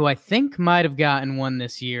guy who I think might have gotten one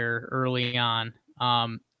this year early on.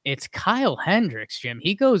 It's Kyle Hendricks, Jim.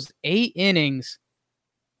 He goes 8 innings,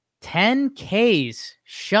 10 Ks,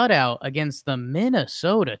 shutout against the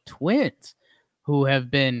Minnesota Twins, who have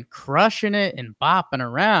been crushing it and bopping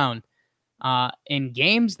around in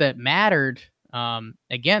games that mattered.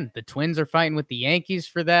 Again, the Twins are fighting with the Yankees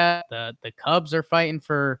for that. The Cubs are fighting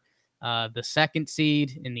for the 2nd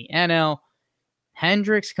seed in the NL.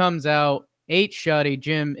 Hendricks comes out 8 shutty.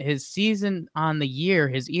 Jim, his season on the year,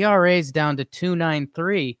 his ERA is down to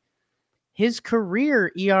 2.93. His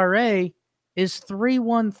career ERA is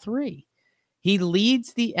 3.13. He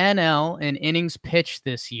leads the NL in innings pitched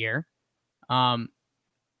this year,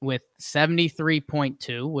 with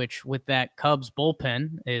 73.2, which with that Cubs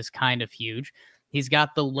bullpen is kind of huge. He's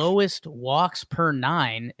got the lowest walks per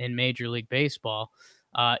 9 in Major League Baseball.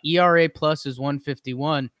 ERA plus is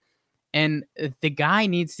 1.51. And the guy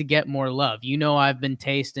needs to get more love. You know, I've been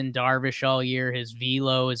tasting Darvish all year. His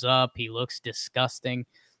velo is up. He looks disgusting.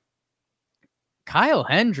 Kyle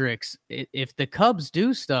Hendricks, if the Cubs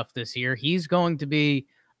do stuff this year, he's going to be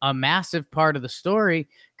a massive part of the story.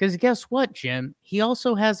 Because guess what, Jim? He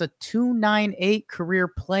also has a 2.98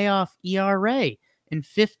 career playoff ERA in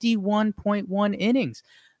 51.1 innings.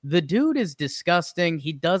 The dude is disgusting.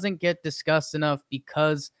 He doesn't get discussed enough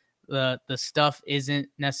because the stuff isn't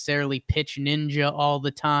necessarily pitch ninja all the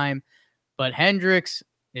time. But Hendricks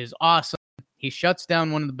is awesome. He shuts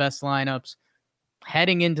down one of the best lineups.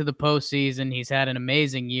 Heading into the postseason, he's had an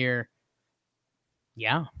amazing year.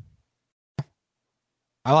 Yeah.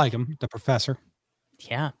 I like him, the professor.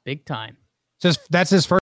 Yeah, big time. That's his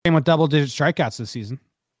first game with double-digit strikeouts this season.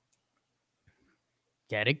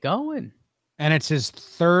 Get it going. And it's his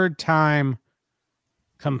 3rd time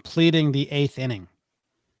completing the 8th inning.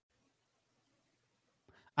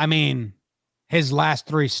 I mean, His last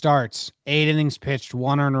 3 starts, 8 innings pitched,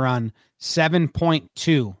 1 earned run,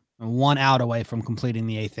 7.2, and 1 out away from completing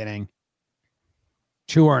the 8th inning.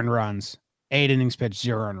 2 earned runs, 8 innings pitched,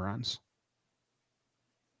 0 earned runs.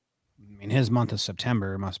 I mean, his month of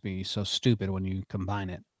September must be so stupid when you combine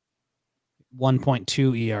it.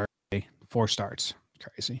 1.2 ERA, 4 starts.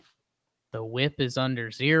 Crazy. The whip is under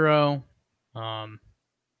 0. I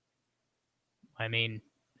mean,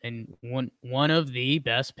 and one of the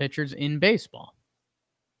best pitchers in baseball.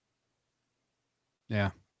 Yeah.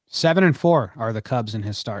 7-4 are the Cubs in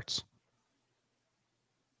his starts.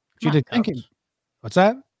 You did thinking. What's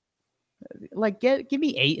that? Like, give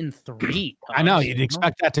me 8-3. Cubs, I know you'd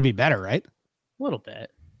expect that to be better, right? A little bit.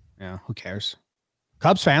 Yeah. Who cares?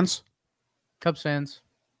 Cubs fans. Good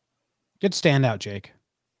standout, Jake.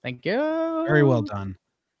 Thank you. Very well done.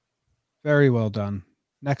 Very well done.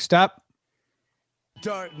 Next up.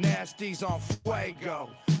 Dirt Nasty's on fuego.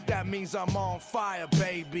 That means I'm on fire,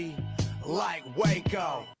 baby. Like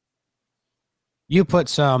Waco. You put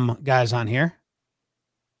some guys on here.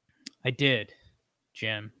 I did,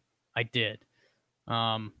 Jim. I did.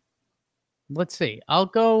 Let's see. I'll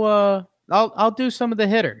go. I'll do some of the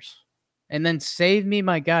hitters, and then save me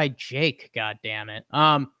my guy Jake. God damn it.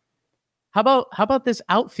 How about this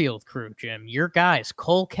outfield crew, Jim? Your guys,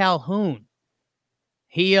 Cole Calhoun.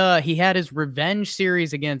 He had his revenge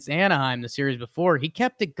series against Anaheim the series before. He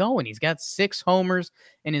kept it going. He's got 6 homers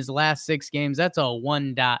in his last 6 games. That's a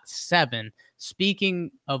 1.7.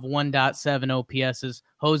 Speaking of 1.7 OPSs,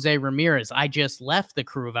 Jose Ramirez. I just left the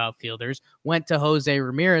crew of outfielders, went to Jose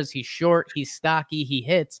Ramirez. He's short, he's stocky, he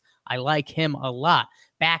hits. I like him a lot.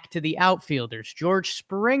 Back to the outfielders. George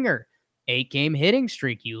Springer, 8-game hitting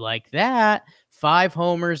streak. You like that? 5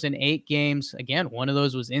 homers in 8 games. Again, one of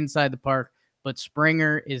those was inside the park. But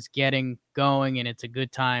Springer is getting going, and it's a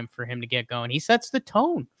good time for him to get going. He sets the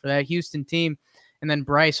tone for that Houston team. And then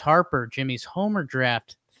Bryce Harper, Jimmy's homer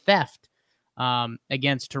draft theft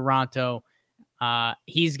against Toronto.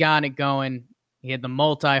 He's got it going. He had the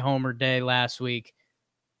multi-homer day last week.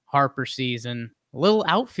 Harper season. A little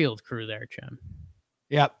outfield crew there, Jim.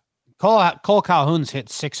 Yep. Cole Calhoun's hit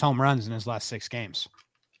 6 home runs in his last 6 games.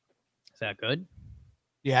 Is that good?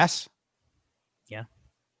 Yes. Yeah.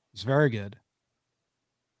 It's very good.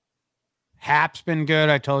 Hap's been good.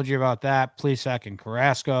 I told you about that. Plesac and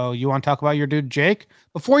Carrasco. You want to talk about your dude, Jake?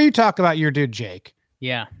 Before you talk about your dude, Jake.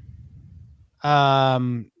 Yeah.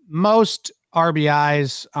 Most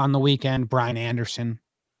RBIs on the weekend, Brian Anderson.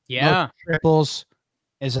 Yeah. Most triples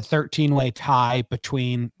is a 13-way tie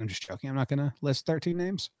between, I'm just joking. I'm not going to list 13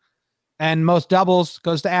 names. And most doubles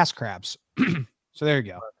goes to Ass Crabs. So there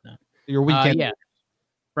you go. Your weekend. Yeah.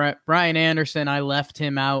 Brian Anderson, I left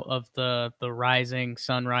him out of the rising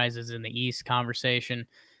sunrises in the East conversation.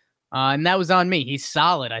 And that was on me. He's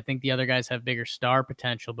solid. I think the other guys have bigger star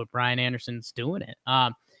potential, but Brian Anderson's doing it.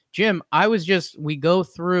 Jim, we go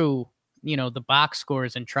through, the box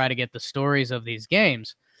scores and try to get the stories of these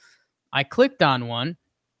games. I clicked on one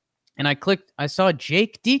and I saw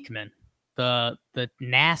Jake Diekman, the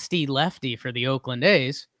nasty lefty for the Oakland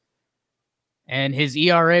A's. And his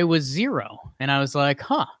ERA was 0. And I was like,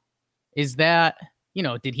 is that,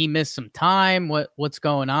 did he miss some time? What's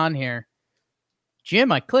going on here?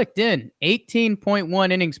 Jim, I clicked in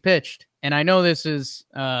 18.1 innings pitched. And I know this is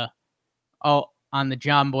all on the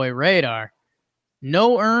John Boy radar.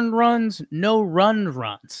 No earned runs, no run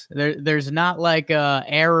runs. There's not like a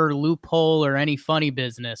error loophole or any funny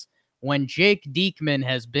business. When Jake Diekman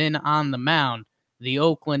has been on the mound, the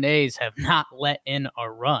Oakland A's have not let in a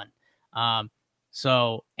run.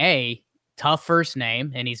 So tough first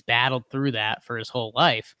name, and he's battled through that for his whole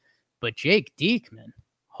life. But Jake Diekman,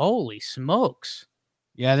 holy smokes.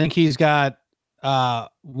 Yeah, I think he's got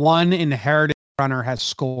 1 inherited runner has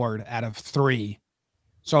scored out of 3.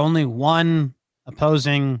 So only 1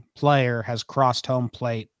 opposing player has crossed home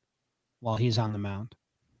plate while he's on the mound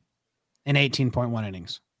in 18.1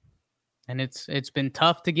 innings. And it's been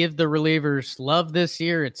tough to give the relievers love this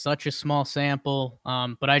year. It's such a small sample.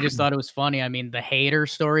 But I just thought it was funny. I mean, the Hader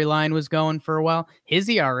storyline was going for a while. His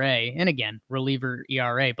ERA, and again, reliever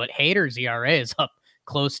ERA, but Hader's ERA is up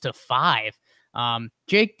close to 5.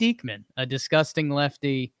 Jake Diekman, a disgusting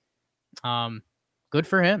lefty. Good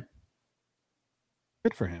for him.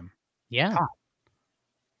 Good for him. Yeah.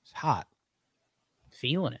 It's hot.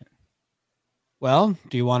 Feeling it. Well,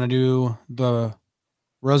 do you want to do the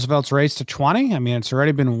Roosevelt's race to 20? I mean, it's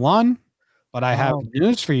already been won, but I have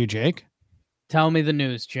news for you, Jake. Tell me the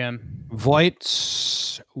news, Jim.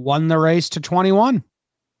 Voigt's won the race to 21.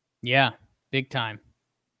 Yeah, big time.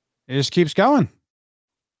 It just keeps going.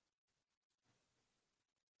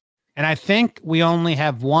 And I think we only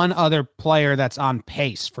have one other player that's on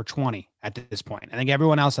pace for 20 at this point. I think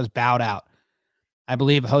everyone else has bowed out. I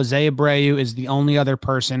believe Jose Abreu is the only other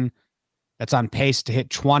person that's on pace to hit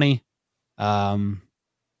 20.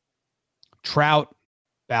 Trout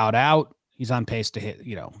bowed out. He's on pace to hit,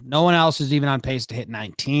 no one else is even on pace to hit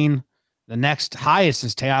 19. The next highest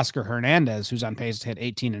is Teoscar Hernandez, who's on pace to hit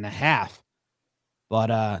 18 and a half.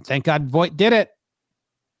 But thank God Voit did it.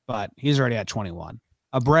 But he's already at 21.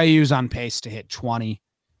 Abreu's on pace to hit 20.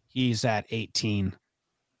 He's at 18.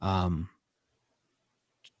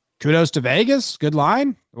 Kudos to Vegas. Good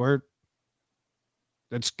line.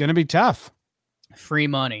 It's going to be tough. Free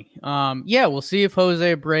money. Yeah, we'll see if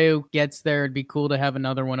Jose Abreu gets there. It'd be cool to have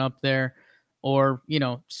another one up there. Or,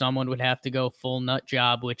 someone would have to go full nut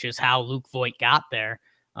job, which is how Luke Voit got there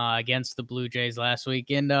against the Blue Jays last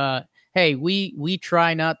week. And, hey, we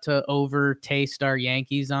try not to over taste our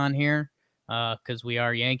Yankees on here because we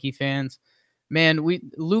are Yankee fans. Man,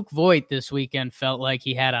 Luke Voit this weekend felt like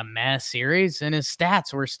he had a mass series, and his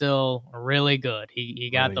stats were still really good.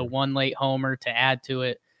 He got the one late homer to add to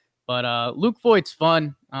it. But Luke Voit's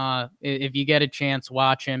fun. If you get a chance,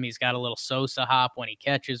 watch him. He's got a little Sosa hop when he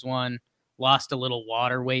catches one. Lost a little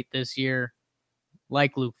water weight this year.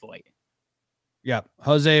 Like Luke Voit. Yep.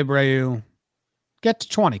 Jose Abreu. Get to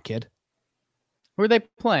 20, kid. Who are they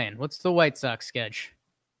playing? What's the White Sox sketch?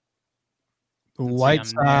 The White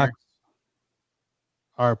Sox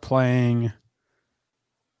are playing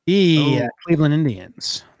the Cleveland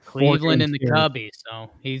Indians. Cleveland and the Cubbies. So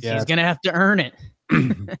he's going to have to earn it.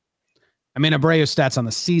 I mean, Abreu's stats on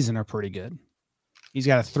the season are pretty good. He's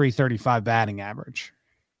got a 335 batting average.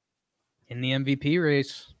 In the MVP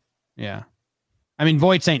race. Yeah. I mean,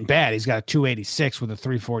 Voigt's ain't bad. He's got a 286 with a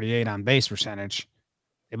 348 on base percentage.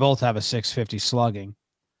 They both have a 650 slugging.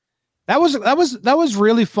 That was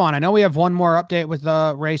really fun. I know we have one more update with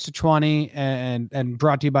the race to 20 and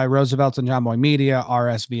brought to you by Roosevelt's and John Boy Media,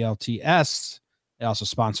 RSVLTS. They also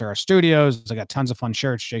sponsor our studios. They got tons of fun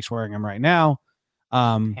shirts. Jake's wearing them right now.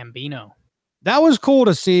 Hambino. That was cool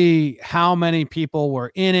to see how many people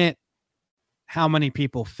were in it, how many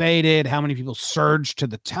people faded, how many people surged to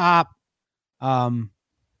the top. I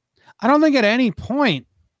don't think at any point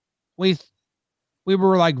we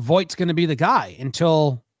were like Voigt's going to be the guy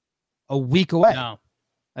until a week away. No.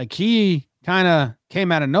 Like he kind of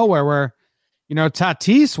came out of nowhere where,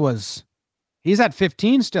 Tatis he's at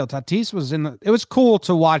 15 still. Tatis was it was cool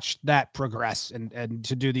to watch that progress and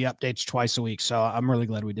to do the updates twice a week. So I'm really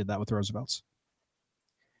glad we did that with Roosevelt's.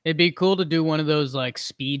 It'd be cool to do one of those like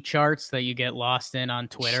speed charts that you get lost in on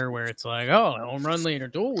Twitter where it's like, oh, home run leader,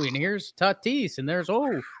 and here's Tatis, and there's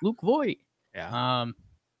Luke Voit. Yeah.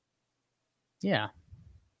 Yeah.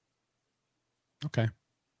 Okay.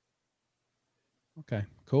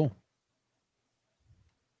 Cool.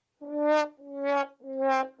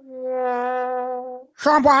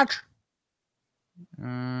 Swamp Watch.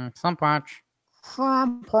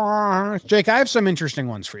 Swamp Watch. Jake, I have some interesting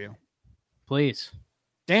ones for you. Please.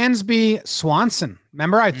 Dansby Swanson.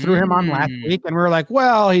 Remember I threw him on last week and we were like,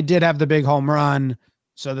 well, he did have the big home run,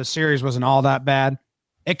 so the series wasn't all that bad.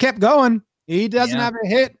 It kept going. He doesn't have a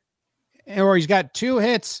hit, or he's got 2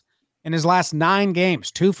 hits in his last 9 games,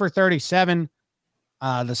 2 for 37.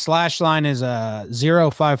 The slash line is a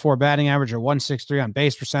 0.54 batting average or 163 on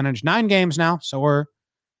base percentage. 9 games now, so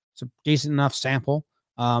it's a decent enough sample.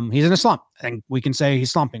 He's in a slump, and we can say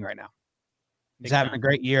he's slumping right now. He's having a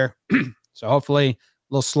great year, so hopefully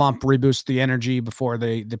little slump reboost the energy before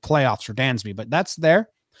the playoffs for Dansby, but that's there.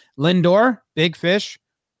 Lindor, big fish,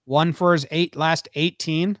 1 for his last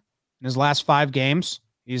 18 in his last 5 games.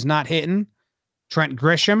 He's not hitting. Trent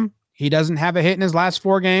Grisham, he doesn't have a hit in his last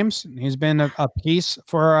 4 games. He's been a piece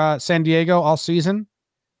for San Diego all season.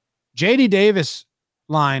 JD Davis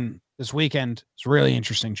line this weekend is really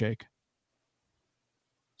interesting, Jake.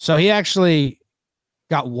 So he actually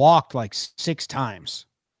got walked like 6 times.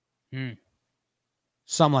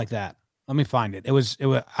 Something like that. Let me find it. It was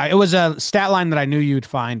a stat line that I knew you'd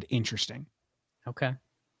find interesting. Okay.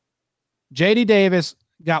 JD Davis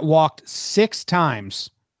got walked 6 times.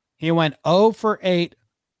 He went 0 for 8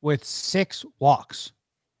 with 6 walks.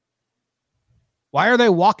 Why are they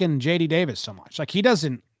walking JD Davis so much? Like, he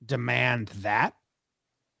doesn't demand that.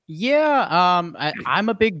 Yeah, I'm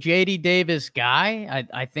a big JD Davis guy.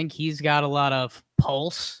 I think he's got a lot of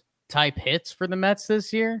pulse type hits for the Mets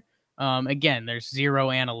this year. Again, there's zero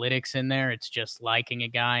analytics in there. It's just liking a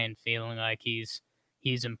guy and feeling like he's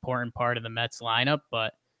important part of the Mets lineup.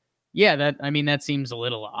 But yeah, that seems a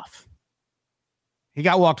little off. He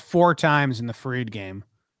got walked 4 times in the Fried game.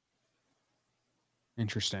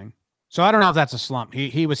 Interesting. So I don't know if that's a slump.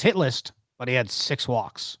 He was hitless, but he had 6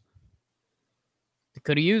 walks.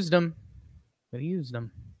 Could have used them.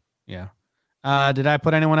 Yeah. Did I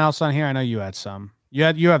put anyone else on here? I know you had some. You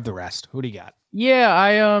have the rest. Who do you got? Yeah,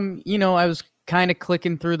 I was kind of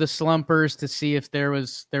clicking through the slumpers to see if there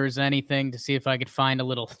was anything, to see if I could find a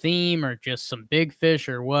little theme or just some big fish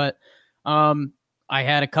or what. I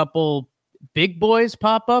had a couple big boys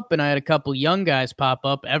pop up and I had a couple young guys pop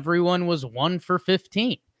up. Everyone was 1 for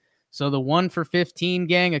 15. So the 1 for 15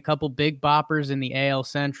 gang, a couple big boppers in the AL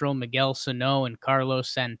Central, Miguel Sano and Carlos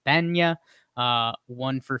Santana.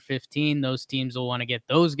 1 for 15. Those teams will want to get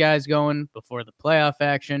those guys going before the playoff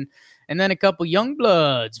action. And then a couple young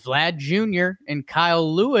bloods, Vlad Jr. and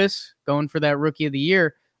Kyle Lewis, going for that Rookie of the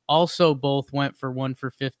Year, also both went for 1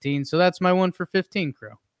 for 15. So that's my 1 for 15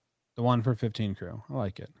 crew. The 1 for 15 crew. I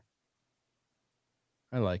like it.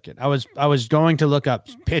 I was going to look up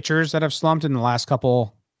pitchers that have slumped in their last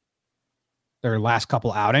couple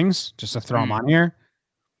outings just to throw them on here.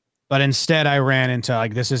 But instead I ran into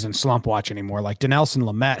like, this isn't slump watch anymore. Like Dinelson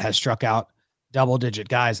Lamet has struck out double-digit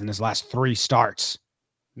guys in his last 3 starts.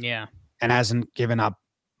 Yeah. And hasn't given up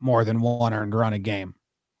more than 1 earned run a game.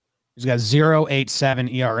 He's got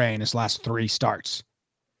 0.87 ERA in his last 3 starts.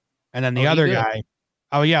 And then the other guy,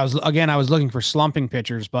 I was looking for slumping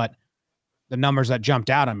pitchers, but the numbers that jumped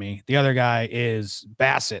out at me, the other guy is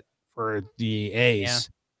Bassett for the A's. Yeah.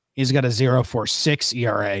 He's got a 0.46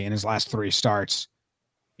 ERA in his last 3 starts.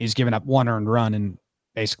 He's given up 1 earned run in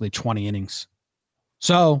basically 20 innings.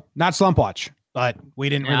 So not slump watch, but we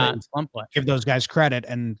didn't really give those guys credit,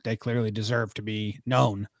 and they clearly deserve to be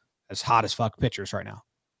known as hot as fuck pitchers right now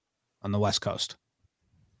on the West Coast.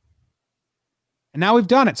 And now we've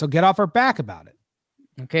done it, so get off our back about it.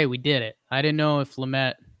 Okay, we did it. I didn't know if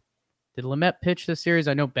Lamet pitch this series?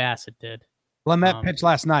 I know Bassett did. Lamet pitched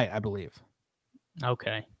last night, I believe.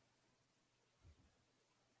 Okay.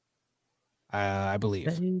 I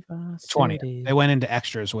believe 20. They went into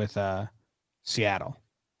extras with Seattle.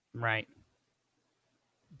 Right.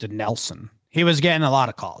 Dinelson. He was getting a lot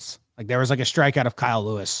of calls. Like there was like a strikeout of Kyle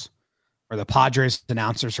Lewis where the Padres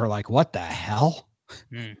announcers are like, what the hell?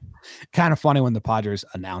 Kind of funny when the Padres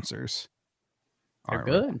announcers are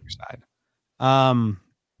good. On your side.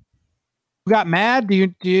 Who got mad?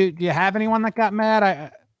 Do you have anyone that got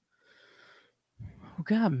mad? Who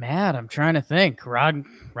got mad? I'm trying to think. Ron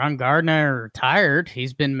Gardner retired.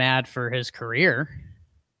 He's been mad for his career.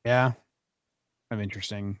 Yeah. Of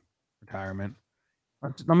interesting retirement.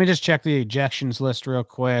 Let me just check the ejections list real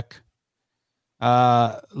quick.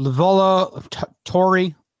 Tori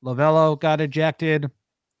Lovello got ejected.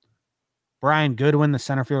 Brian Goodwin, the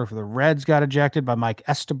center fielder for the Reds, got ejected by Mike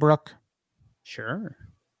Estabrook. Sure.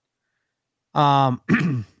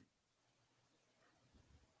 Yo,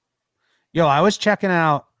 I was checking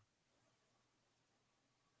out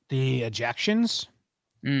the ejections.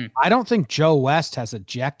 I don't think Joe West has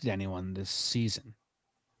ejected anyone this season,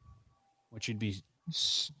 which would be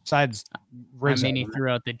besides Rizzo. I mean, he threw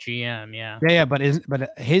out the GM, yeah. Yeah, but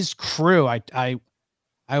his crew, I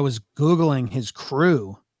was Googling his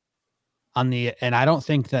crew and I don't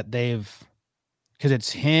think that they've, because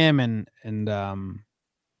it's him and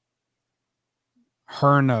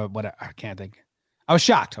Hearn, what I can't think. I was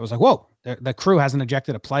shocked. I was like, whoa, the crew hasn't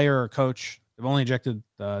ejected a player or coach. They've only ejected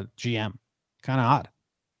the GM. Kind of odd.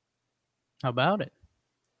 How about it?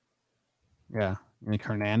 Yeah. I think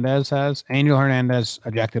Hernandez has. Angel Hernandez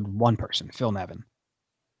ejected 1 person, Phil Nevin.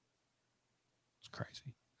 It's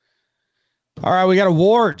crazy. All right, we got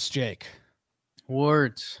awards, Jake.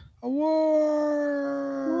 Awards.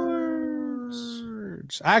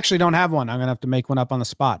 I actually don't have one. I'm going to have to make one up on the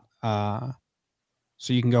spot.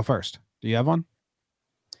 So you can go first. Do you have one?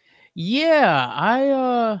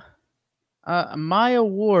 Yeah, my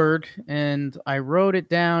award, and I wrote it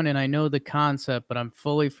down and I know the concept, but I'm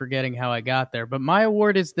fully forgetting how I got there. But my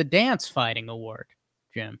award is the dance fighting award,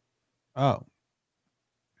 Jim. Oh.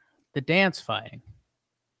 The dance fighting.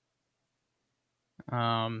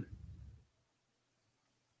 And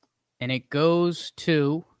it goes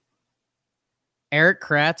to Eric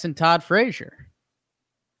Kratz and Todd Frazier.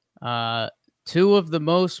 2 of the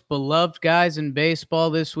most beloved guys in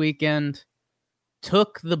baseball this weekend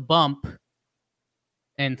took the bump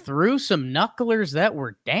and threw some knucklers that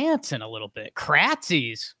were dancing a little bit.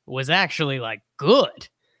 Kratzy's was actually like good.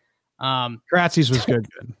 Kratzy's was good.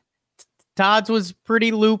 Todd's was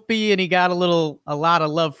pretty loopy and he got a lot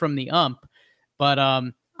of love from the ump. But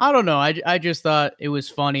I don't know. I just thought it was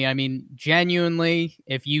funny. I mean, genuinely,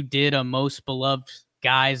 if you did a most beloved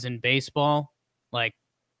guys in baseball, like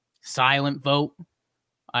silent vote,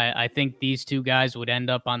 I think these 2 guys would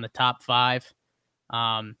end up on the top 5.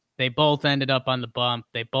 They both ended up on the bump.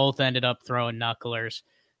 They both ended up throwing knucklers.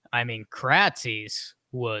 I mean, Kratzy's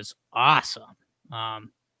was awesome.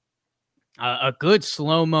 A good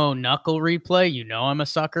slow-mo knuckle replay. You know I'm a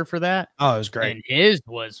sucker for that. Oh, it was great. And his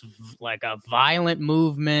was like a violent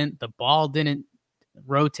movement. The ball didn't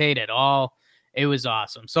rotate at all. It was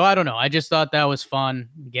awesome. So I don't know. I just thought that was fun.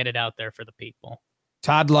 Get it out there for the people.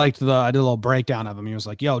 Todd liked I did a little breakdown of him. He was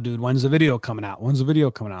like, yo, dude, when's the video coming out? When's the video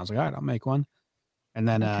coming out? I was like, all right, I'll make one. And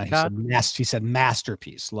then he said,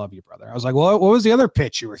 masterpiece. Love you, brother. I was like, well, what was the other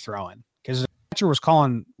pitch you were throwing? Because the catcher was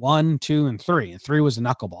calling 1, 2, and 3. And 3 was a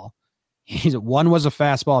knuckleball. He said 1 was a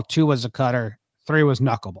fastball, 2 was a cutter, 3 was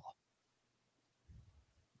knuckleball.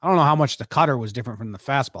 I don't know how much the cutter was different from the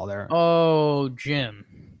fastball there. Oh, Jim.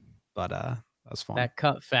 But that's fun. That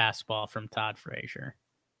cut fastball from Todd Frazier.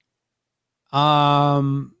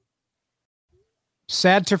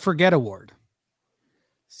 Sad to Forget award.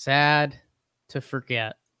 Sad to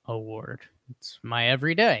Forget award. It's my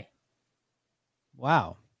everyday.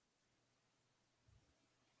 Wow.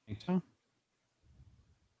 Think so?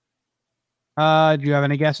 Do you have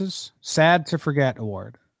any guesses? Sad to Forget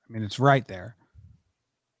award. I mean, it's right there.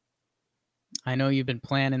 I know you've been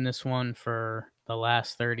planning this one for the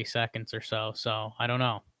last 30 seconds or so, so I don't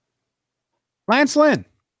know. Lance Lynn.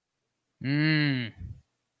 Mm.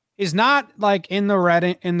 He's not like in the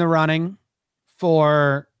running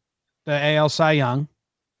for the AL Cy Young.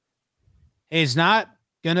 He's not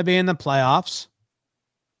going to be in the playoffs.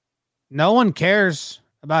 No one cares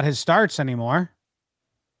about his starts anymore.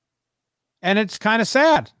 And it's kind of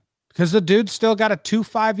sad because the dude's still got a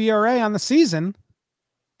 2.5 ERA on the season.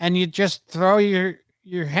 And you just throw your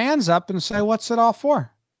hands up and say, what's it all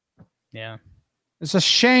for? Yeah. It's a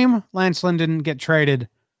shame Lance Lynn didn't get traded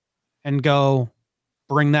and go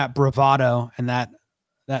bring that bravado and that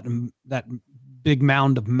big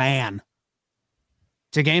mound of man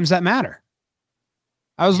to games that matter.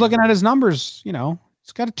 I was looking at his numbers, you know,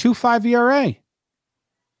 it's got a 2.5 ERA.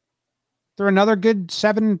 Threw another good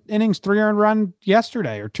 7 innings, 3 earned run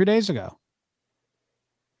yesterday or 2 days ago.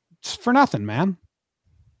 It's for nothing, man.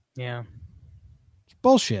 Yeah. It's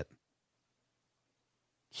bullshit.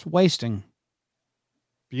 It's wasting.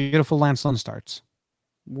 Beautiful Lance Lynn starts.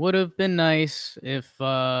 Would have been nice if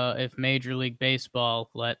Major League Baseball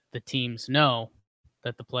let the teams know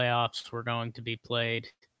that the playoffs were going to be played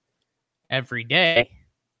every day.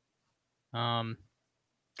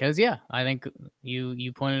 Because I think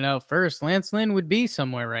you pointed out first, Lance Lynn would be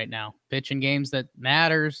somewhere right now, pitching games that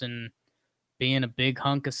matters and being a big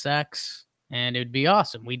hunk of sex, and it'd be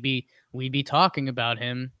awesome. We'd be talking about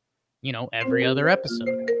him, you know, every other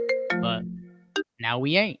episode. But now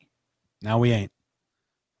we ain't.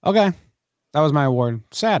 Okay. That was my award.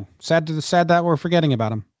 Sad that we're forgetting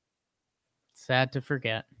about him. Sad to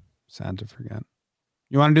forget.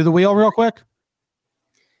 You want to do the wheel real quick?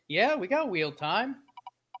 Yeah, we got wheel time.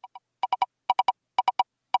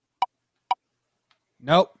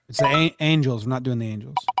 Nope. It's the Angels. We're not doing the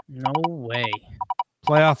Angels. No way.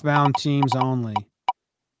 Playoff bound teams only.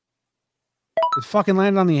 It fucking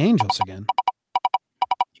landed on the Angels again.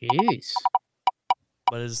 Jeez.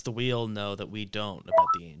 What does the wheel know that we don't about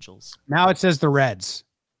the Angels? Now it says the Reds.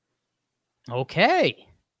 Okay.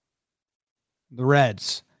 The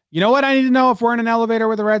Reds. You know what I need to know if we're in an elevator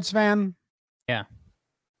with a Reds fan? Yeah.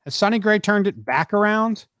 Has Sonny Gray turned it back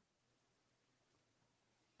around?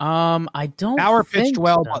 I don't Bauer think pitched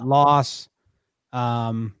well, so. but lost.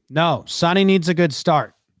 No, Sonny needs a good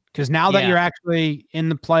start because now that you're actually in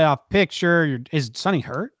the playoff picture, is Sonny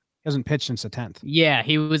hurt? He hasn't pitched since the 10th. Yeah,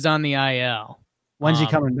 he was on the IL. When's he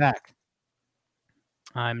coming back?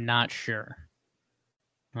 I'm not sure.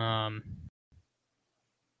 I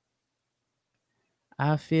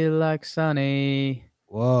feel like Sonny.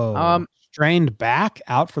 Whoa. Strained back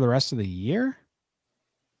out for the rest of the year?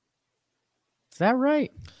 Is that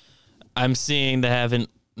right? I'm seeing they haven't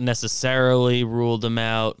necessarily ruled him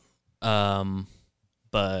out,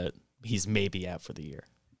 but he's maybe out for the year.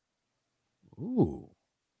 Ooh.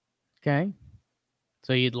 Okay.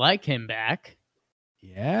 So you'd like him back.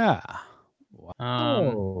 Yeah.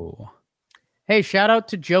 Wow. Hey, shout out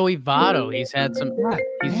to Joey Votto. He's had some.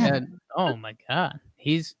 Oh my God.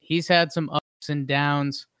 He's had some ups and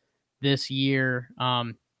downs this year.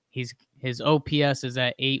 His OPS is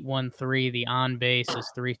at 813. The on base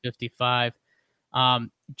is 355.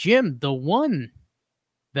 Jim, the one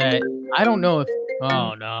that I don't know if.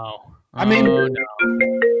 Oh no. Oh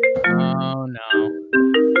no.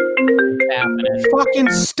 It's happening.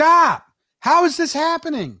 Fucking stop. How is this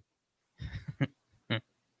happening?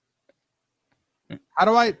 How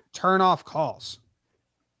do I turn off calls?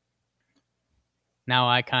 Now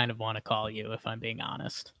I kind of want to call you if I'm being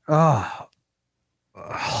honest. Oh,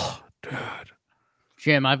 dude.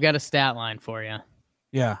 Jim, I've got a stat line for you.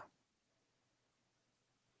 Yeah.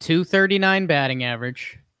 239 batting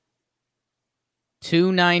average,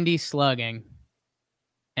 290 slugging,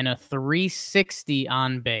 and a 360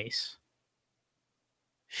 on base.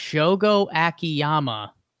 Shogo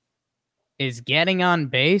Akiyama is getting on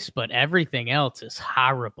base, but everything else is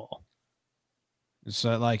horrible. Is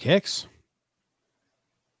that like Hicks?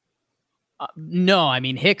 No, I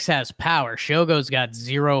mean, Hicks has power. Shogo's got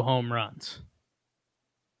 0 home runs.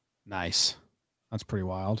 Nice. That's pretty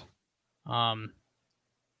wild.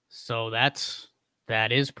 So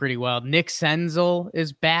that is pretty wild. Nick Senzel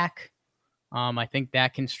is back. I think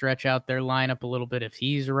that can stretch out their lineup a little bit if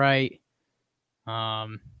he's right.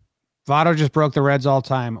 Votto just broke the Reds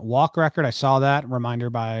all-time walk record. I saw that. Reminder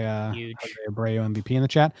by Huge. Jose Abreu MVP in the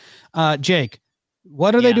chat. Jake,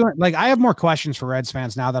 what are they doing? Like, I have more questions for Reds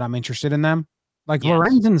fans now that I'm interested in them. Like, Yes.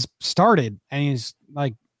 Lorenzen's started, and he's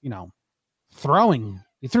like, throwing.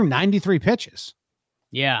 He threw 93 pitches.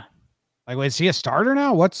 Yeah. Like, is he a starter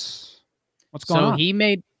now? What's going on? So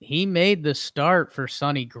he made the start for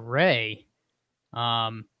Sonny Gray.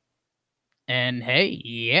 And hey,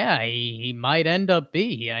 yeah, he might end up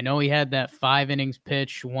be. I know he had that 5 innings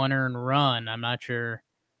pitch, 1 earned run. I'm not sure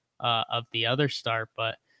of the other start,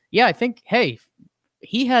 but yeah, I think, hey,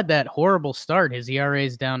 he had that horrible start. His ERA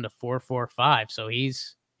is down to 4.45, so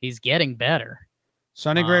he's getting better.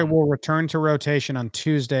 Sonny Gray will return to rotation on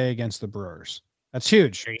Tuesday against the Brewers. That's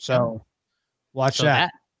huge. So watch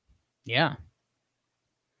that. Yeah.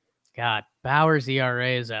 God, Bauer's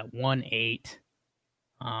ERA is at 1.8.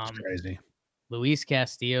 That's crazy. Luis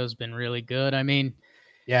Castillo's been really good. I mean,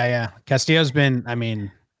 yeah. Castillo's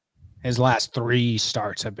been, his last 3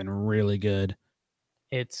 starts have been really good.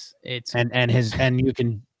 it's And you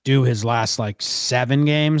can do his last like 7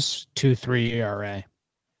 games, 2.3 ERA.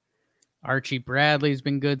 Archie Bradley's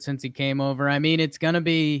been good since he came over. I mean, it's going to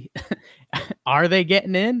be, are they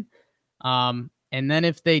getting in? And then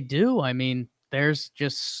if they do, I mean, there's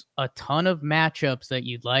just a ton of matchups that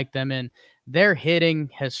you'd like them in. Their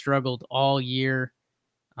hitting has struggled all year.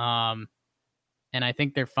 And I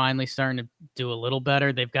think they're finally starting to do a little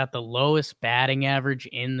better. They've got the lowest batting average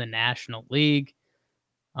in the National League.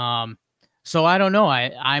 So I don't know.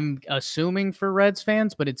 I'm assuming for Reds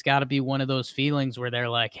fans, but it's got to be one of those feelings where they're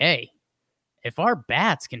like, hey, if our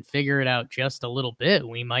bats can figure it out just a little bit,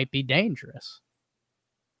 we might be dangerous.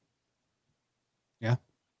 Yeah.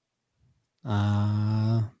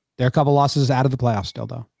 They're a couple losses out of the playoffs still,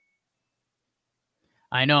 though.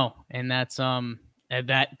 I know. And that's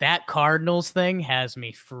that Cardinals thing has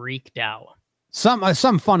me freaked out.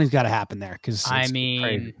 Something funny's got to happen there because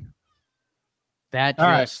crazy. That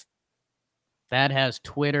has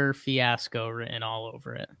Twitter fiasco written all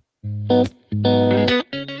over it.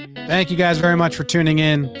 Thank you guys very much for tuning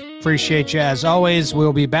in. Appreciate you as always.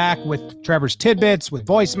 We'll be back with Trevor's Tidbits, with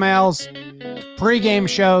voicemails, pregame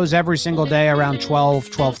shows every single day around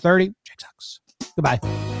 12:30. Jake sucks.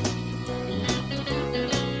 Goodbye.